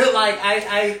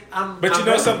 But you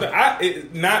know something?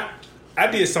 I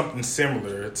did something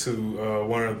similar to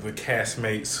one of the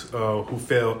castmates who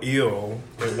fell ill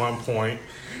at one point,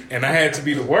 and I had to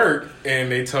be to work, and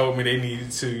they told me they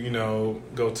needed to,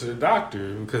 go to the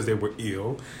doctor because they were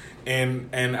ill,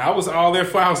 and I was all there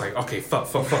for. I was like, okay,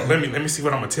 fuck. Let me see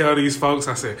what I'm gonna tell these folks.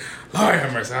 I said, Lord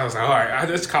have mercy. I was like, all right. I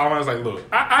just called him. I was like, look,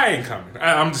 I ain't coming.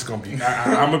 I'm just gonna be.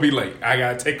 I'm gonna be late. I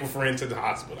gotta take a friend to the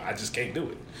hospital. I just can't do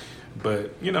it.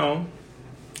 But be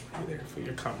there for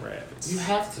your comrades. You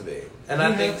have to be. And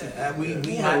I think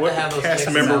we have what to have those cast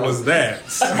member was that?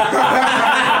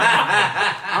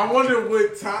 I wonder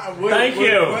what time. Thank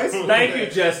you,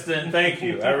 Justin. Thank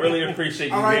you. I really appreciate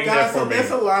you all right, being guys, there for so me.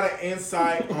 that's a lot of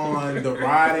insight on the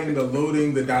rioting, the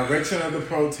looting, the direction of the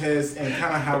protest, and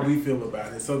kind of how we feel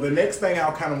about it. So the next thing I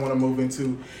kind of want to move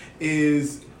into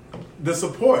is the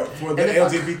support for the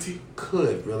LGBT.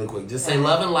 Could really quick just say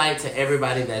love and light to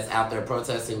everybody that's out there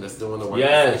protesting, that's doing the work.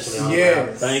 Yes.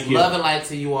 Thank you. Love and light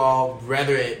to you all,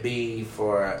 whether it be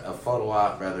for a photo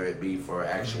op, whether it be for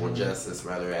actual justice,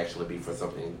 whether it actually be for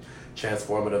something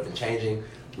transformative and changing.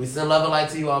 We send love and light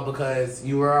to you all because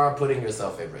you are putting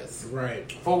yourself at risk. Right.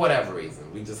 For whatever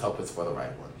reason. We just hope it's for the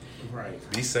right one.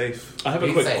 Right. Be safe. I have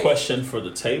a quick question for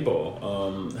the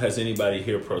table. Has anybody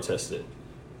here protested?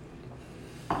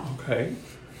 Okay.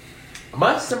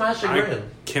 Much to my I chagrin.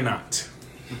 cannot.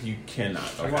 You cannot.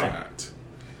 I Okay. cannot.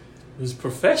 It's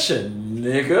profession,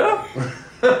 nigga.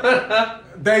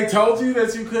 They told you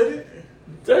that you couldn't?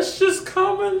 That's just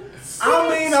common sense.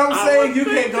 I'm saying you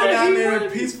would can't think go that down he there and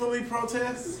would. peacefully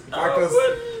protest?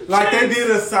 wouldn't Like they chance.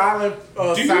 did a silent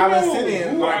Do you silent know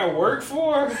sit-in. who like, I work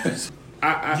for?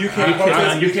 You can't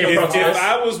protest. you can't If protest.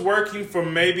 I was working for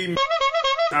maybe,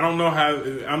 I don't know how.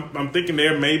 I'm thinking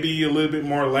there may be a little bit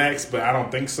more lax, but I don't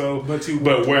think so.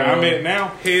 But where I'm at now,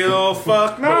 hell,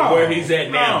 fuck no. But where he's at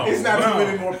now. It's not too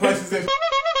many more places than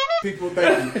people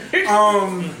think.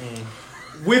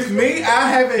 With me, I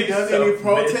haven't He's done so any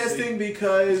protesting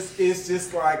because it's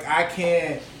just like I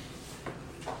can't.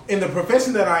 In the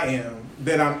profession that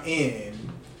I'm in,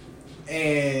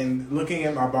 and looking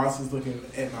at my bosses, looking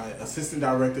at my assistant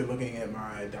director, looking at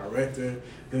my director,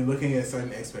 they're looking at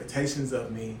certain expectations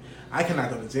of me. I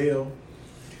cannot go to jail.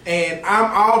 And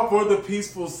I'm all for the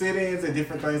peaceful sit-ins and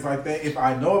different things like that. If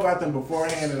I know about them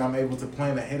beforehand and I'm able to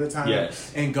plan ahead of time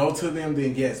and go to them,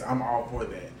 then yes, I'm all for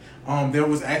that. There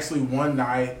was actually one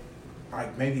night,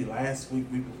 like maybe last week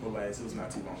before last, it was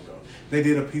not too long ago. They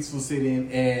did a peaceful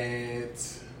sit-in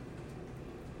at...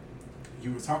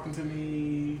 You were talking to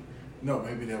me? No,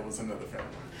 maybe that was another friend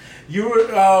of mine. We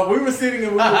were sitting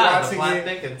and we were watching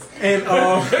it. And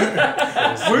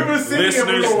we were sitting and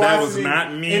we were watching that was it,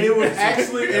 not me. and it was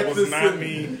actually That at was not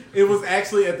me. It was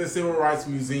actually at the Civil Rights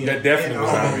Museum. That definitely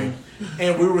was not me.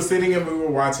 And we were sitting and we were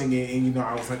watching it, and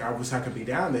I was like, I wish I could be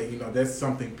down there. That's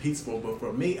something peaceful, but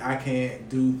for me, I can't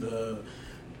do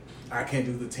I can't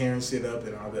do the tearing shit up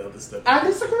and all the other stuff. I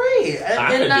disagree. I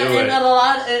could do it. And a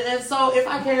lot, and so if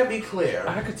I can be clear,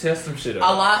 I could test some shit a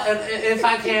up. lot. And if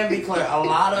I can be clear, a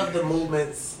lot of the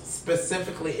movements,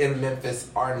 specifically in Memphis,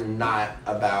 are not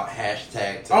about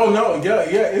hashtag. Oh no, yeah,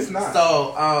 it's not.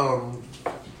 So,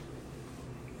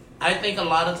 I think a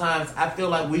lot of times I feel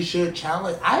like we should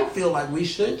challenge. I feel like we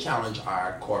should challenge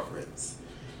our corporates.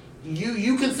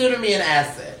 You consider me an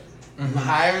asset. You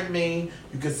hired me.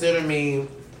 You consider me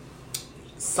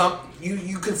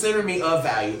You consider me of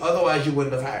value. Otherwise, you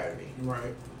wouldn't have hired me.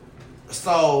 Right.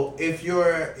 So if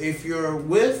you're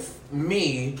with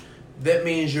me, that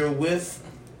means you're with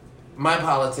my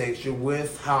politics. You're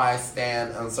with how I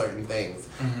stand on certain things.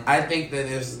 I think that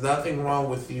there's nothing wrong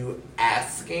with you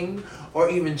asking or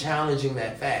even challenging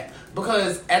that fact.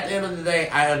 Because at the end of the day,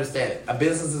 I understand it. A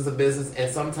business is a business,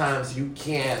 and sometimes you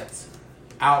can't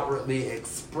outwardly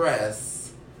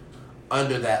express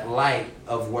under that light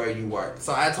of where you work.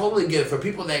 So I totally get it. For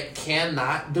people that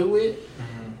cannot do it,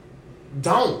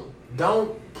 don't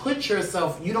put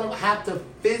yourself. You don't have to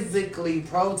physically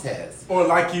protest. Or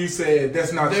like you said,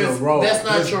 that's not your role. That's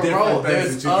not your role.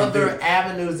 There's There's other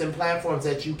avenues and platforms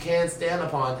that you can stand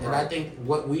upon. And I think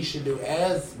what we should do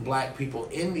as black people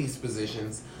in these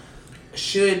positions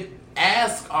should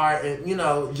ask our,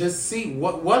 just see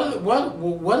what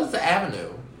is the avenue.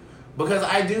 Because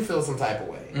I do feel some type of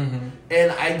way.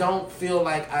 And I don't feel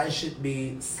like I should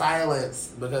be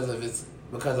silenced because it's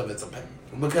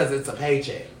a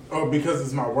paycheck. Or because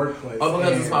it's my workplace. Or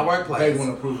because it's my workplace. They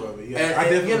won't approve of it. Yeah, And, I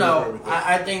definitely agree with that.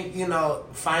 I think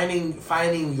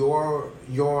finding your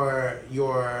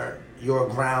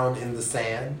ground in the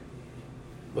sand,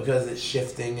 because it's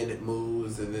shifting and it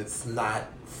moves and it's not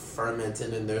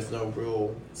fermented and there's no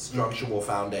real structural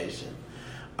foundation.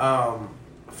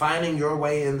 Finding your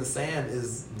way in the sand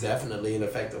is definitely an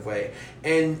effective way.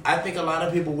 And I think a lot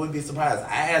of people would be surprised.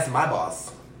 I asked my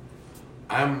boss.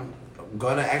 I'm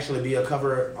going to actually be a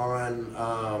cover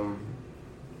on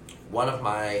one of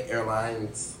my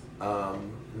airlines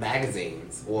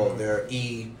magazines, their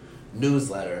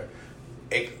e-newsletter.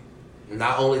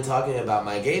 Not only talking about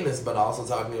my gayness, but also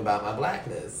talking about my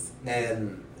blackness.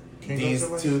 And these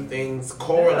two things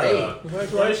correlate.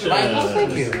 Congratulations.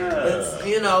 Thank you.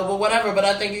 It's, but whatever. But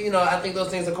I think I think those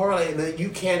things are correlating. That you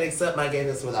can't accept my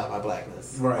gayness without my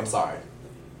blackness. Right. I'm sorry.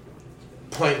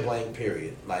 Point blank.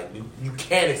 Period. Like you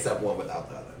can't accept one without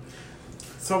the other.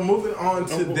 So moving on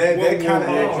to that kind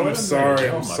of. I'm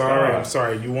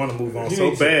sorry. You want to move on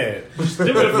so bad. Do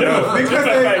me a favor. Because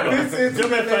Do this is me a the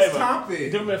next favor.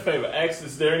 topic. Do me a favor. Ask,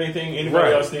 is there anything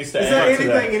anybody else needs to Is add there to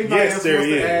that? anything anybody Yes, else there wants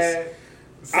to is. add?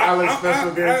 Silent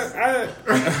special guest.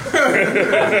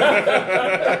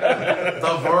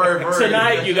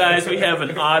 Tonight, you guys, we have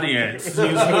an audience who's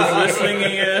listening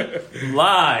in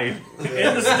live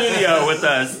in the studio with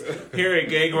us here at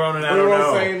Gay Grown and I We Don't won't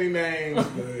Know. say any names.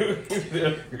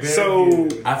 So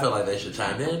I feel like they should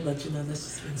chime in, but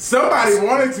that's just Somebody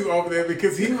wanted to over there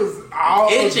because he was all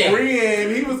Itching.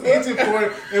 agreeing. He was itching for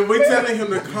it, and we're telling him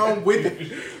to come with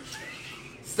it.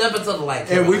 step into the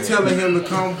light. And we're telling him to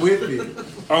come with it.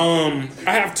 I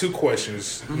have two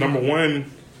questions. Number one,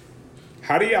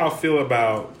 how do y'all feel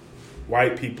about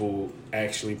white people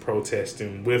actually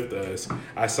protesting with us?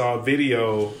 I saw a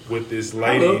video with this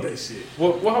lady. I love that shit.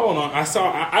 Well, hold on.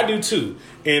 I do too.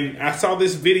 And I saw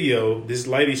this video. This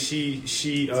lady,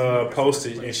 she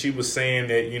posted, and she was saying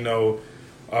that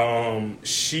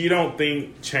she don't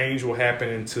think change will happen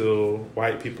until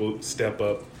white people step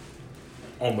up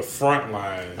on the front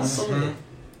lines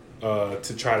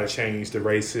to try to change the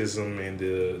racism and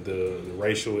the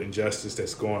racial injustice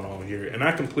that's going on here. And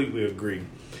I completely agree.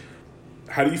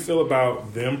 How do you feel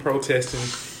about them protesting?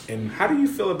 And how do you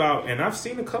feel about, and I've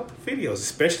seen a couple of videos,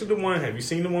 especially the one, have you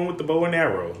seen the one with the bow and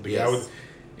arrow? The guy with,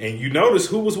 and you notice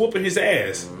who was whooping his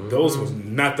ass. Those was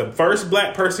not the first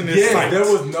black person in sight. There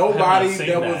was nobody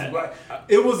that was black.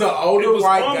 It was an older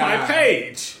white on guy. my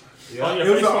page. On your It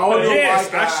was an Facebook older page? Yes,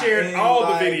 white guy. I shared and, all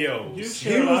like, the videos. You He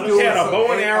shared was all doing He had a some-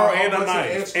 bow and arrow a and a bunch of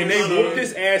knife, extra and they shit. whooped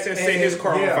his ass and set his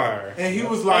car on fire. And he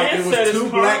was like, And it set was his two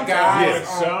car black on guys.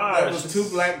 fire. There was two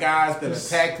black guys that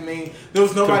attacked me. There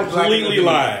was nobody black. Completely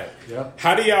lied. Yep.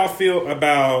 How do y'all feel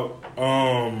about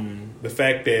the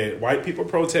fact that white people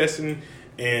protesting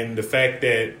and the fact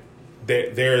that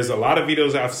there's a lot of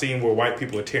videos I've seen where white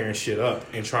people are tearing shit up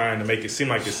and trying to make it seem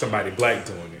like it's somebody black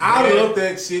doing it? I love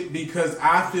that shit because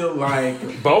I feel like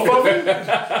Both of them?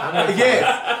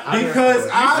 yes, because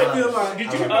I feel like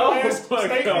Did you hear Oh my last my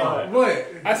statement? God. what?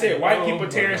 I said white people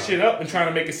tearing shit up and trying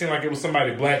to make it seem like it was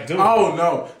somebody black doing it. Oh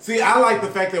no! See, I like the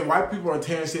fact that white people are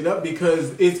tearing shit up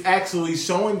because it's actually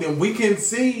showing them. We can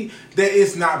see that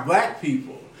it's not black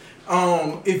people.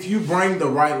 if you bring the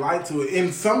right light to it.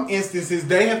 In some instances,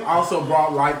 they have also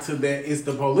brought light to that it's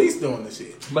the police doing the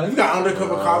shit. You got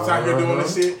undercover cops out here doing the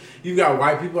shit. You got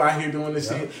white people out here doing the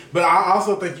shit. But I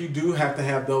also think you do have to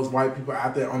have those white people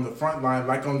out there on the front line,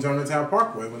 like on Jonatown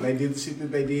Parkway when they did the shit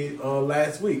that they did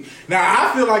last week. Now,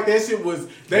 I feel like that shit was,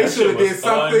 they should have did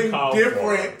something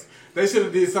different. They should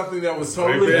have did something that was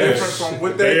totally different from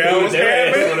what they did.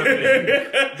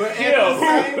 But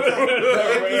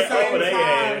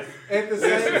at the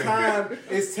same time,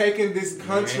 it's taking this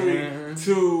country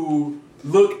to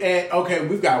look at, okay,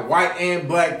 we've got white and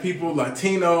black people,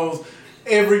 Latinos,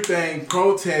 everything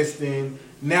protesting.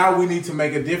 Now we need to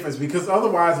make a difference, because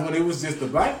otherwise when it was just the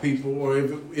black people or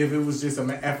if it was just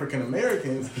African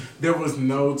Americans, there was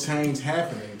no change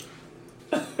happening.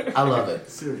 I love it.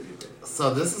 Seriously.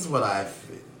 So this is what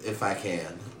if I can.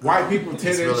 White people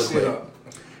tear that really shit up.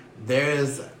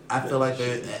 I feel like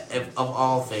of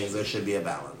all things, there should be a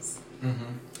balance.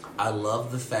 Mm-hmm. I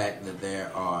love the fact that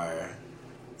there are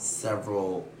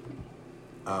several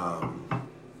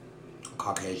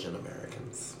Caucasian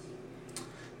Americans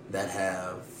that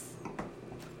have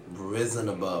risen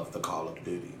above the call of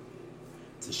duty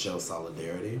to show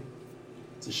solidarity,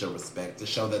 to show respect, to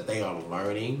show that they are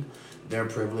learning their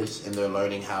privilege and they're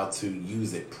learning how to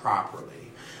use it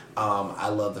properly. I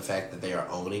love the fact that they are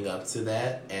owning up to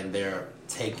that and they're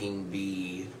taking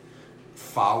the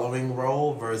following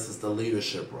role versus the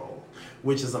leadership role,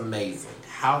 which is amazing.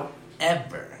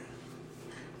 However,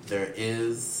 there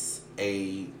is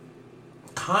a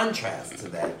contrast to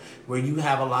that where you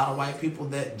have a lot of white people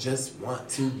that just want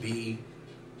to be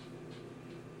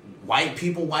white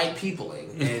peopling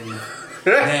and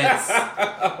that's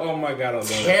oh my god,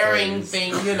 tearing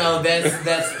thing,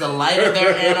 that's the light of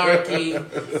their anarchy,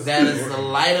 that is the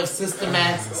light of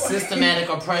systematic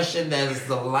oppression, that is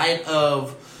the light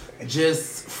of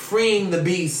just freeing the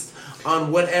beast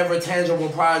on whatever tangible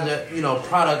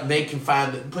product they can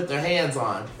find put their hands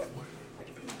on.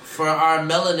 For our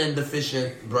melanin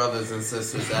deficient brothers and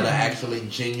sisters that are actually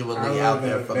genuinely out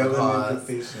there for the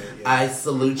cause, I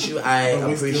salute you. I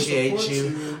appreciate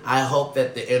you. I hope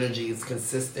that the energy is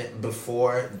consistent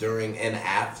before, during, and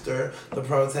after the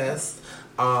protest.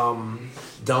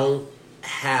 Don't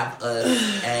have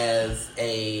us as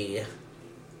a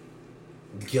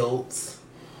guilt.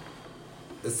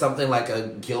 It's something like a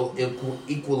guilt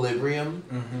equilibrium.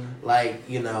 Mm-hmm. Like,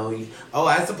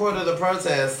 I supported the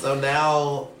protest, so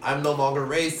now I'm no longer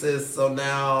racist, so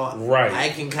now I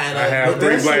can kind of... I have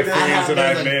 3 black friends that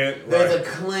I met. There's a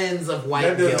cleanse of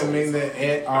white guilt. That doesn't mean that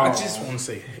at all. I just want to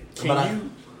say,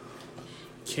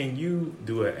 can you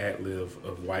do an ad-lib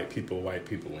of white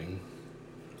peopling?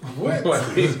 What?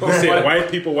 You said white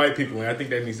people, I think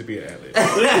that needs to be an ad-lib. But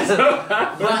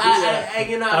I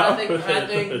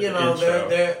think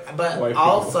there. But white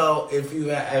also, if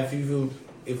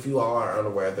you all are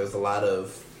unaware, there's a lot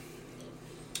of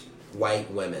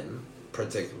white women,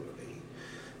 particularly,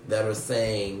 that are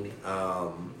saying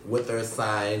with their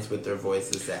signs, with their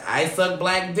voices, that I suck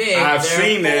black dick. I've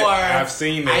seen that.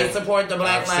 I support the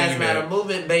Black Lives Matter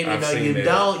movement, baby. No, you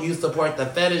don't. You support the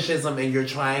fetishism, and you're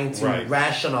trying to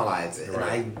rationalize it.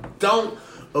 Right. And I don't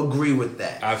agree with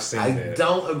that. I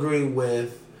don't agree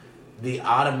with the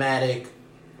automatic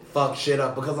fuck shit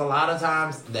up, because a lot of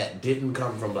times that didn't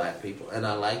come from black people. And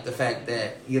I like the fact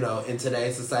that, in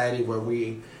today's society where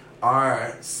we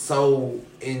are so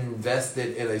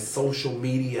invested in a social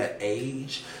media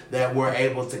age that we're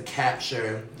able to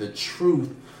capture the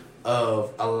truth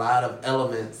of a lot of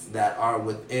elements that are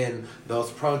within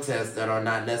those protests that are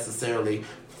not necessarily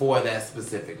for that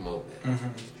specific movement. Mm-hmm.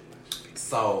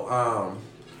 So,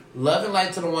 love and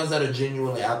light to the ones that are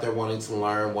genuinely out there wanting to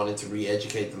learn, wanting to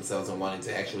re-educate themselves, and wanting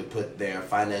to actually put their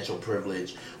financial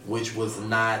privilege, which was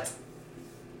not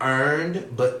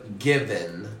earned but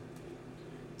given,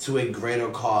 to a greater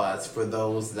cause for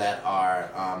those that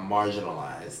are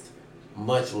marginalized.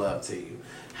 Much love to you.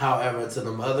 However, to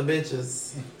them other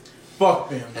bitches,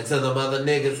 fuck them. And to them other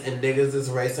niggas, and niggas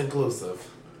is race inclusive.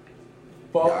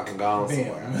 Fuck y'all can go on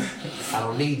somewhere. I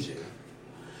don't need you.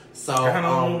 So I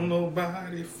don't want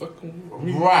nobody fucking with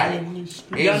me. Right.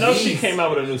 Y'all know she came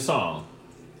out with a new song.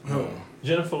 Who?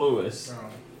 Jennifer Lewis.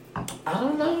 I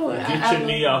don't know. Get your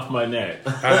knee off my neck.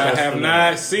 I have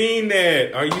not seen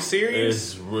that. Are you serious?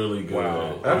 It's really good.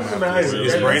 Wow.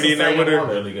 Is Brandy in there with her?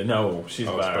 Really good. No, she's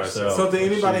by herself. So did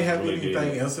anybody have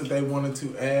anything else that they wanted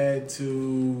to add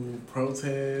to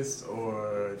protests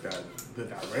or the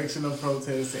direction of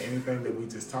protests or anything that we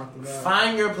just talked about?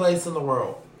 Find your place in the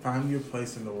world. Find your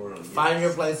place in the world. Yes. Find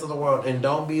your place in the world, and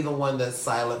don't be the one that's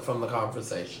silent from the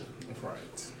conversation.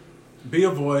 Right. Be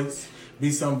a voice.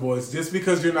 be some voice. Just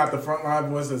because you're not the frontline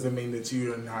voice doesn't mean that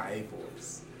you are not a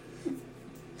voice.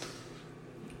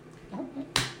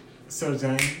 Sir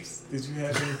James, did you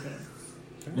have anything?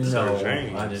 No,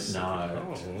 James. I did not.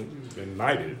 Oh, you've been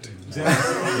knighted.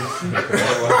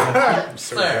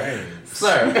 Sir.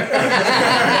 Sir.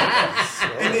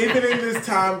 And even in this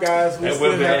time, guys, we That still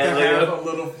would be have to ad-lib. have a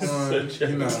little fun,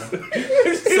 you know.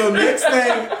 So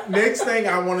next thing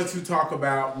I wanted to talk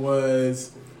about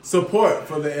was support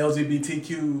for the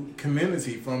LGBTQ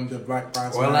community from the Black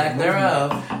Lives Or Matter lack movement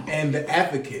thereof. and the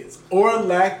advocates, or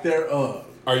lack thereof.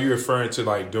 Are you referring to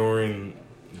like during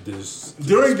this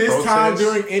Time, protest?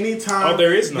 during any time. Oh,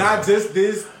 there is none. not just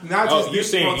this. Not Oh, just you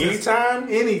this saying protest. anytime?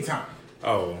 Anytime.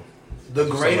 Oh, The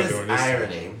Somebody greatest doing this.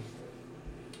 irony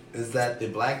is that the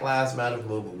Black Lives Matter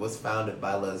movement was founded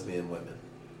by lesbian women.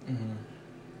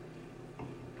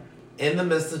 In the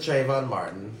midst of Trayvon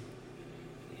Martin,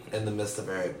 in the midst of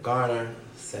Eric Garner,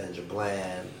 Sandra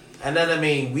Bland, and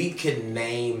then we could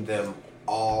name them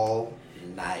all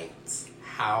night.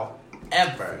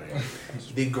 However,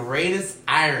 the greatest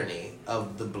irony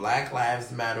of the Black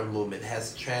Lives Matter movement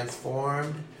has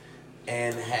transformed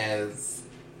and has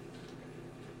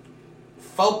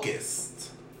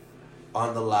focused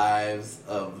on the lives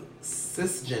of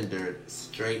cisgendered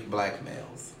straight black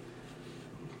males.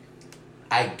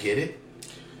 I get it.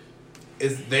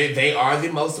 They are the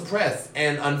most oppressed,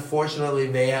 and unfortunately,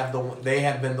 they have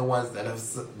been the ones that have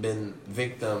been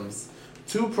victims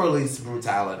to police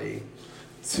brutality,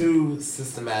 to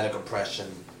systematic oppression.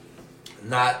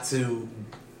 Not to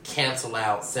cancel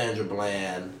out Sandra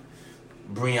Bland,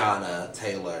 Breonna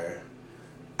Taylor,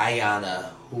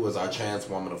 Ayanna, who was our trans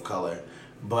woman of color,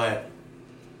 but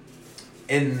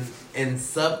in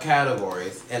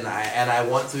subcategories, and I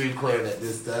want to be clear that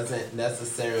this doesn't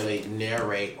necessarily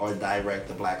narrate or direct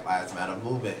the Black Lives Matter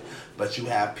movement, but you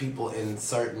have people in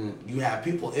certain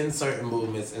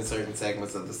movements in certain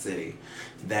segments of the city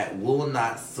that will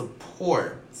not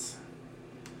support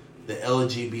the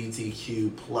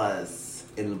LGBTQ plus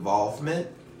involvement,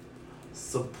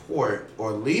 support,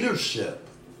 or leadership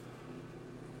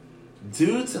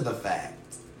due to the fact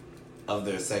of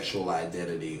their sexual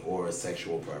identity or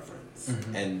sexual preference.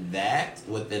 And that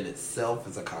within itself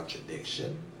is a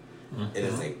contradiction. It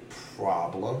is a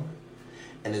problem.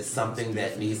 And it's something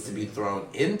that needs to be thrown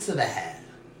into the hat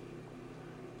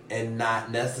and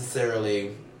not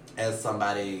necessarily as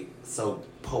somebody so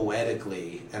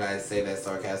poetically, and I say that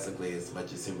sarcastically as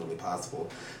much as humanly possible,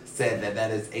 said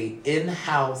that is a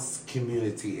in-house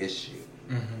community issue.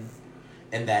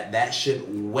 And that should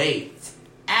wait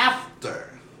after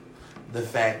the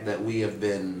fact that we have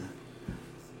been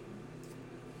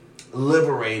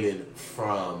liberated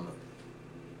from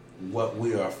what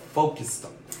we are focused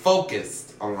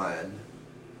on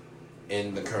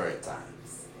in the current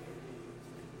times.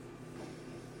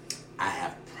 I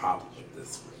have a problem with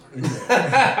this one.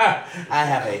 I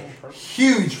have a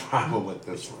huge problem with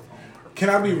this one. Can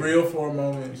I be real for a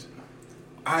moment?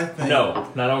 I think No,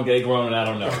 not on Gay Grown and I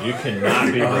don't know. You cannot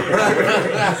be real.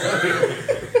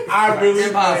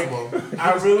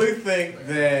 I really think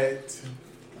that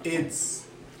it's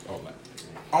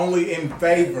only in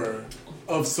favor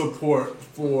of support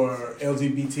for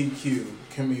LGBTQ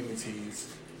communities,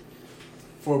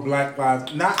 for Black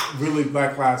Lives, not really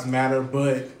Black Lives Matter,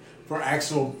 but for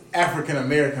actual African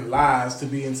American lives to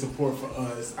be in support for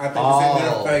us. I think it's in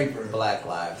their favor. Black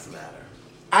Lives Matter.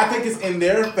 I think it's in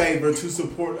their favor to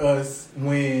support us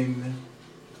when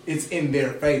it's in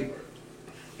their favor.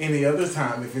 Any other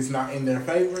time, if it's not in their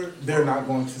favor, they're not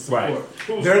going to support.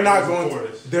 Right. They're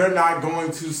not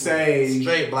going to say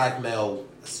Straight black males.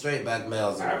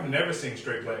 I've never seen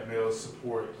straight black males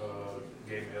support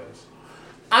gay males.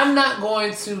 I'm not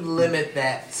going to limit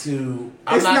that to.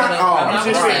 It's not all. I'm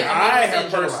just saying, I have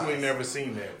generalize. personally never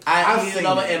seen that. I've seen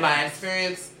it. In my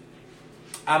experience,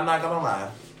 I'm not gonna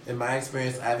lie. In my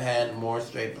experience, I've had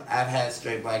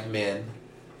straight black men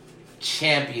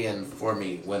champion for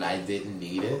me when I didn't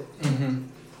need it,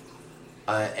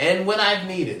 and when I've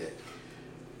needed it.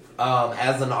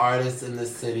 As an artist in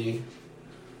this city,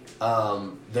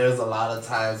 there's a lot of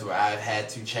times where I've had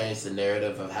to change the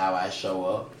narrative of how I show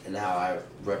up and how I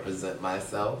represent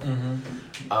myself.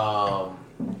 A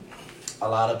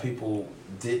lot of people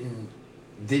didn't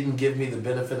give me the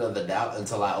benefit of the doubt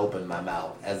until I opened my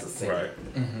mouth as a singer,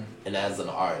 and as an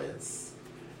artist,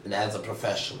 and as a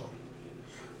professional.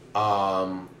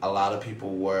 A lot of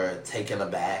people were taken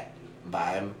aback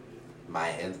by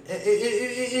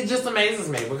it just amazes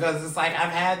me because it's like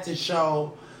I've had to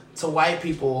show to white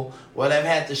people what I've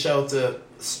had to show to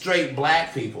straight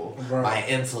black people, my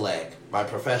intellect, my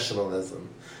professionalism,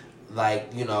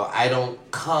 Like, I don't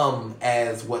come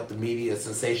as what the media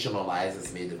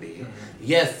sensationalizes me to be.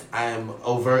 Yes, I am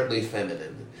overtly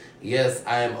feminine. Yes,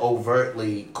 I am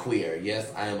overtly queer.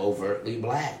 Yes, I am overtly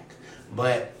black.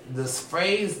 But this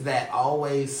phrase that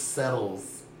always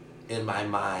settles in my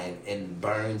mind and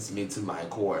burns me to my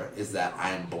core is that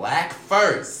I'm black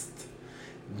first,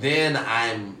 then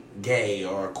I'm gay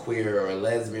or queer or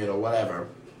lesbian or whatever.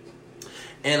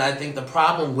 And I think the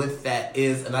problem with that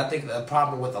is, and I think the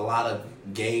problem with a lot of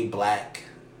gay, black,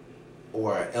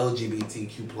 or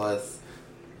LGBTQ plus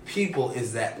people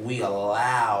is that we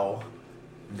allow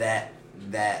that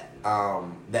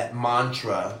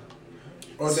mantra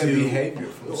or that behavior,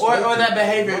 or that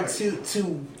behavior right.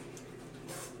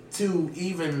 to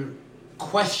even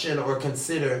question or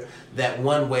consider that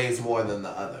one weighs more than the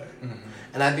other. Mm-hmm.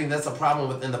 And I think that's a problem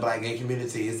within the black gay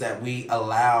community, is that we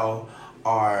allow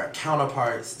our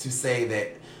counterparts to say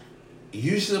that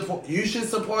you should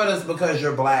support us because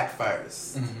you're black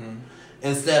first,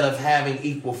 instead of having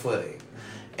equal footing,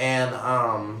 and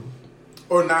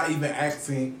or not even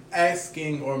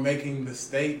asking or making the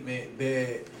statement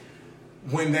that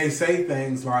when they say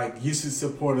things like you should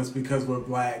support us because we're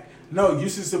black. No, you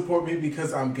should support me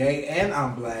because I'm gay and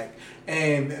I'm black.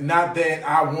 And not that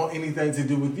I want anything to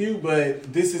do with you,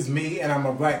 but this is me and I'm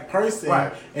a black person.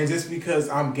 Right. And just because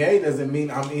I'm gay doesn't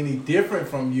mean I'm any different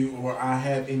from you or I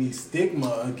have any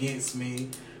stigma against me.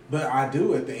 But I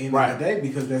do at the end of the day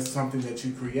because that's something that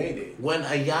you created. When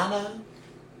Ayanna,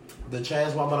 the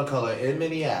trans woman of color in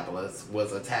Minneapolis,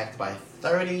 was attacked by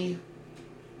 30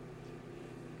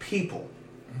 people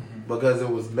because it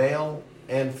was male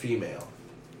and female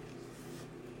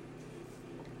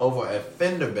over a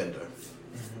fender bender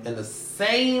in the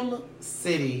same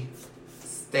state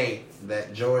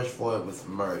that George Floyd was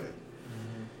murdered.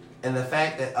 And the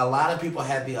fact that a lot of people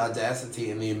had the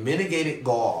audacity and the mitigated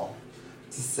gall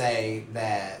to say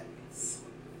that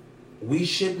we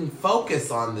shouldn't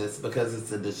focus on this because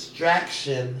it's a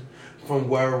distraction from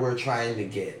where we're trying to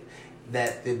get.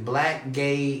 That the black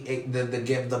gay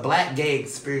the black gay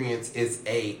experience is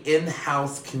a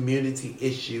in-house community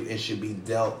issue and should be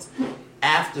dealt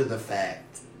after the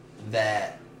fact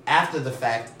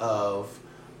of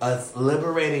us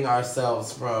liberating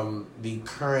ourselves from the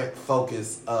current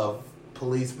focus of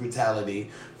police brutality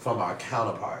from our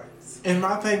counterparts. And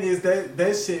my thing is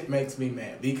that shit makes me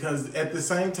mad because at the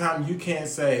same time you can't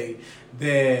say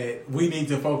that we need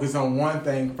to focus on one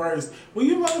thing first. Well,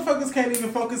 you motherfuckers can't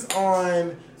even focus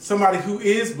on somebody who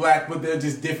is black but they're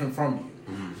just different from you.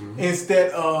 Mm-hmm.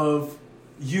 Instead of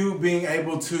you being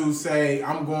able to say,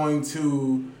 I'm going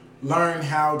to learn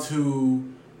how to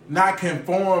not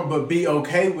conform but be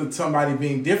okay with somebody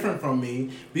being different from me,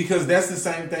 because that's the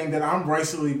same thing that I'm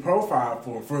racially profiled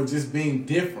for just being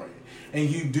different. And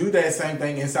you do that same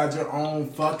thing inside your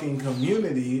own fucking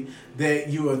community, that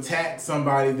you attack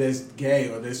somebody that's gay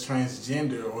or that's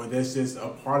transgender or that's just a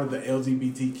part of the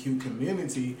LGBTQ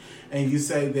community, and you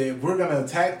say that we're going to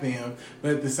attack them,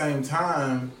 but at the same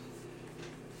time,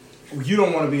 you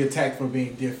don't want to be attacked for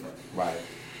being different. Right.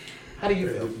 How do you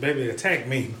feel? Baby, attack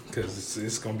me, because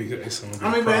it's gonna be. But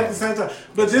at the same time,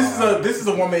 but this is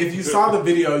a woman. If you saw the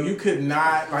video, you could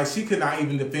not she could not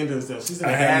even defend herself. She's in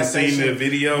a gas station seen the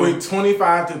video with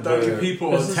 25 to 30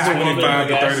 people attacking. 25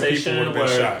 to 30 people would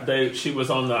have been shot. She was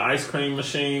on the ice cream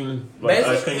machine,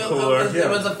 ice cream cooler. It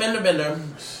was a fender bender.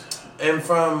 And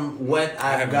from what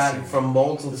I've gotten from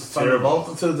multitudes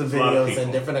of videos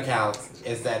and different accounts,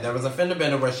 is that there was a fender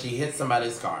bender where she hit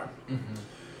somebody's car. Mm-hmm.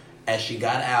 As she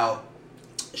got out,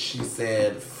 she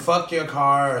said, "Fuck your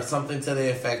car," or something to the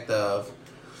effect of.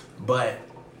 But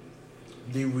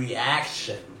the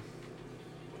reaction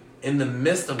in the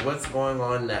midst of what's going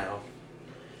on now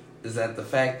is that the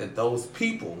fact that those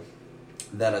people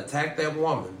that attacked that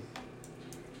woman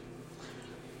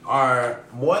are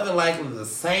more than likely the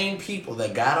same people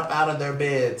that got up out of their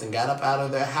beds and got up out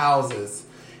of their houses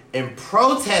and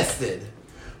protested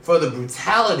for the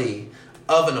brutality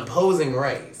of an opposing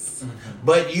race. Mm-hmm.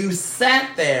 But you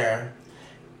sat there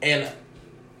and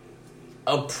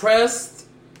oppressed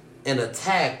and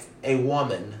attacked a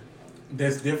woman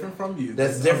that's different from you.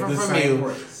 That's different from you.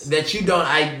 Race. That you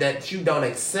don't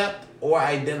accept or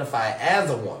identify as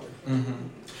a woman. Mm-hmm.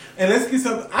 And let's get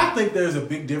something. I think there's a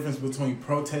big difference between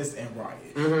protest and riot.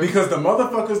 Mm-hmm. Because the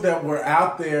motherfuckers that were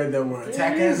out there that were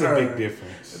attacking her. There's a big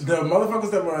difference. The motherfuckers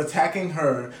that were attacking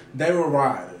her, they were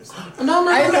rioters. No.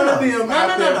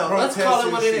 Let's call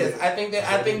it what it is. I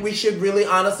think we should really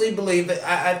honestly believe that.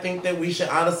 I think that we should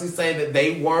honestly say that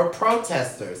they were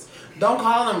protesters. Don't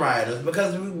call them rioters,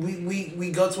 because we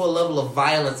go to a level of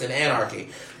violence and anarchy.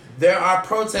 There are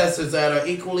protesters that are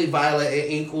equally violent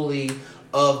and equally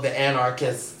of the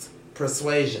anarchist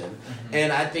persuasion.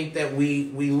 And I think that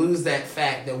we lose that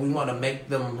fact that we want to make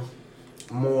them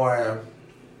more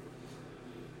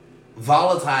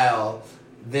volatile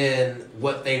than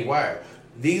what they were.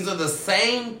 These are the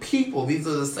same people, these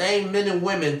are the same men and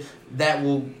women that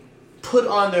will put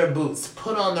on their boots,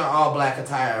 put on their all black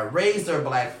attire, raise their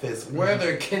black fists, wear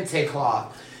their kente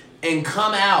cloth, and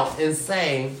come out and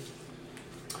say,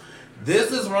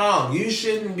 this is wrong. You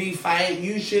shouldn't be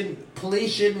fighting.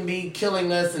 Police shouldn't be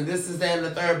killing us, and this is that and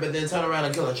the third. But then turn around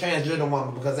and kill a transgender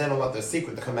woman because they don't want their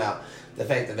secret to come out. The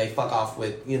fact that they fuck off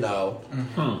with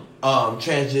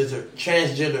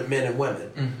transgender men and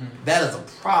women. That is a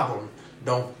problem.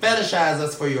 Don't fetishize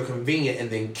us for your convenience and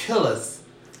then kill us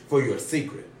for your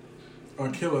secret. Or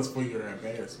kill us for your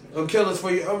embarrassment. Or kill us for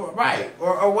your right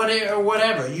or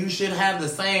whatever. You should have the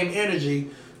same energy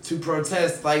to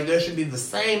protest. Like there should be the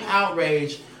same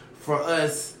outrage for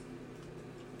us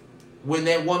when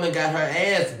that woman got her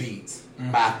ass beat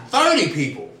by 30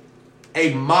 people,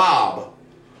 a mob,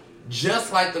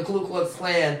 just like the Ku Klux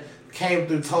Klan came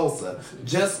through Tulsa,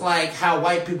 just like how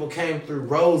white people came through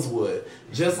Rosewood,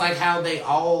 just like how they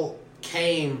all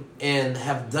came and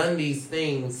have done these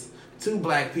things to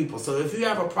black people. So if you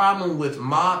have a problem with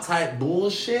mob type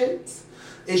bullshit,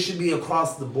 it should be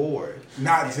across the board.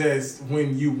 Not just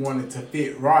when you want it to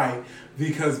fit right,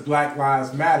 because Black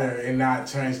Lives Matter and not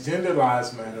transgender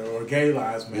lives matter or gay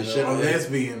lives matter or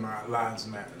lesbian lives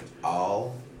matter.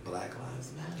 All Black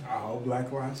Lives Matter. All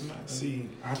Black Lives Matter. See,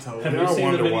 I told Have you. you I seen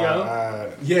wonder the video?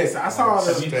 why. Yes, I saw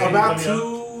it about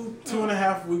video?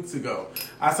 2.5 weeks ago.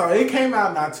 I saw it came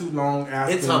out not too long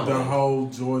after It's the humbling. whole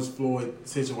George Floyd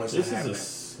situation This happened. is a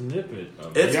snippet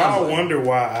of It's it. Y'all humbling. wonder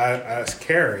why I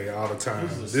carry all the time.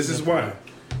 This is This is snippet. why.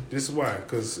 This is why.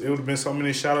 Because it would have been so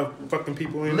many shot up fucking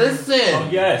people in Listen, Oh,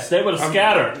 yes, they would have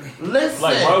scattered listen,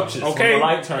 like roaches Okay. when the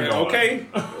light turned on. Okay.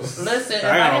 listen. If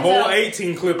I got a can whole tell-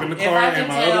 18 clip in the If car I and can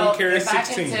my other tell, one carries if I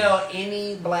 16. can tell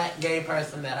any black gay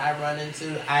person that I run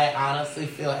into, I honestly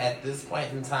feel at this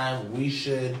point in time we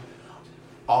should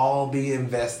all be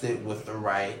invested with the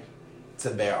right to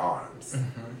bear arms.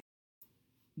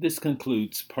 This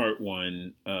concludes part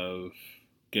 1 of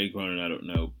Gay Grown and I Don't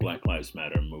Know Black Lives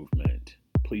Matter movement.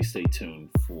 Please stay tuned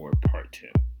for part 2.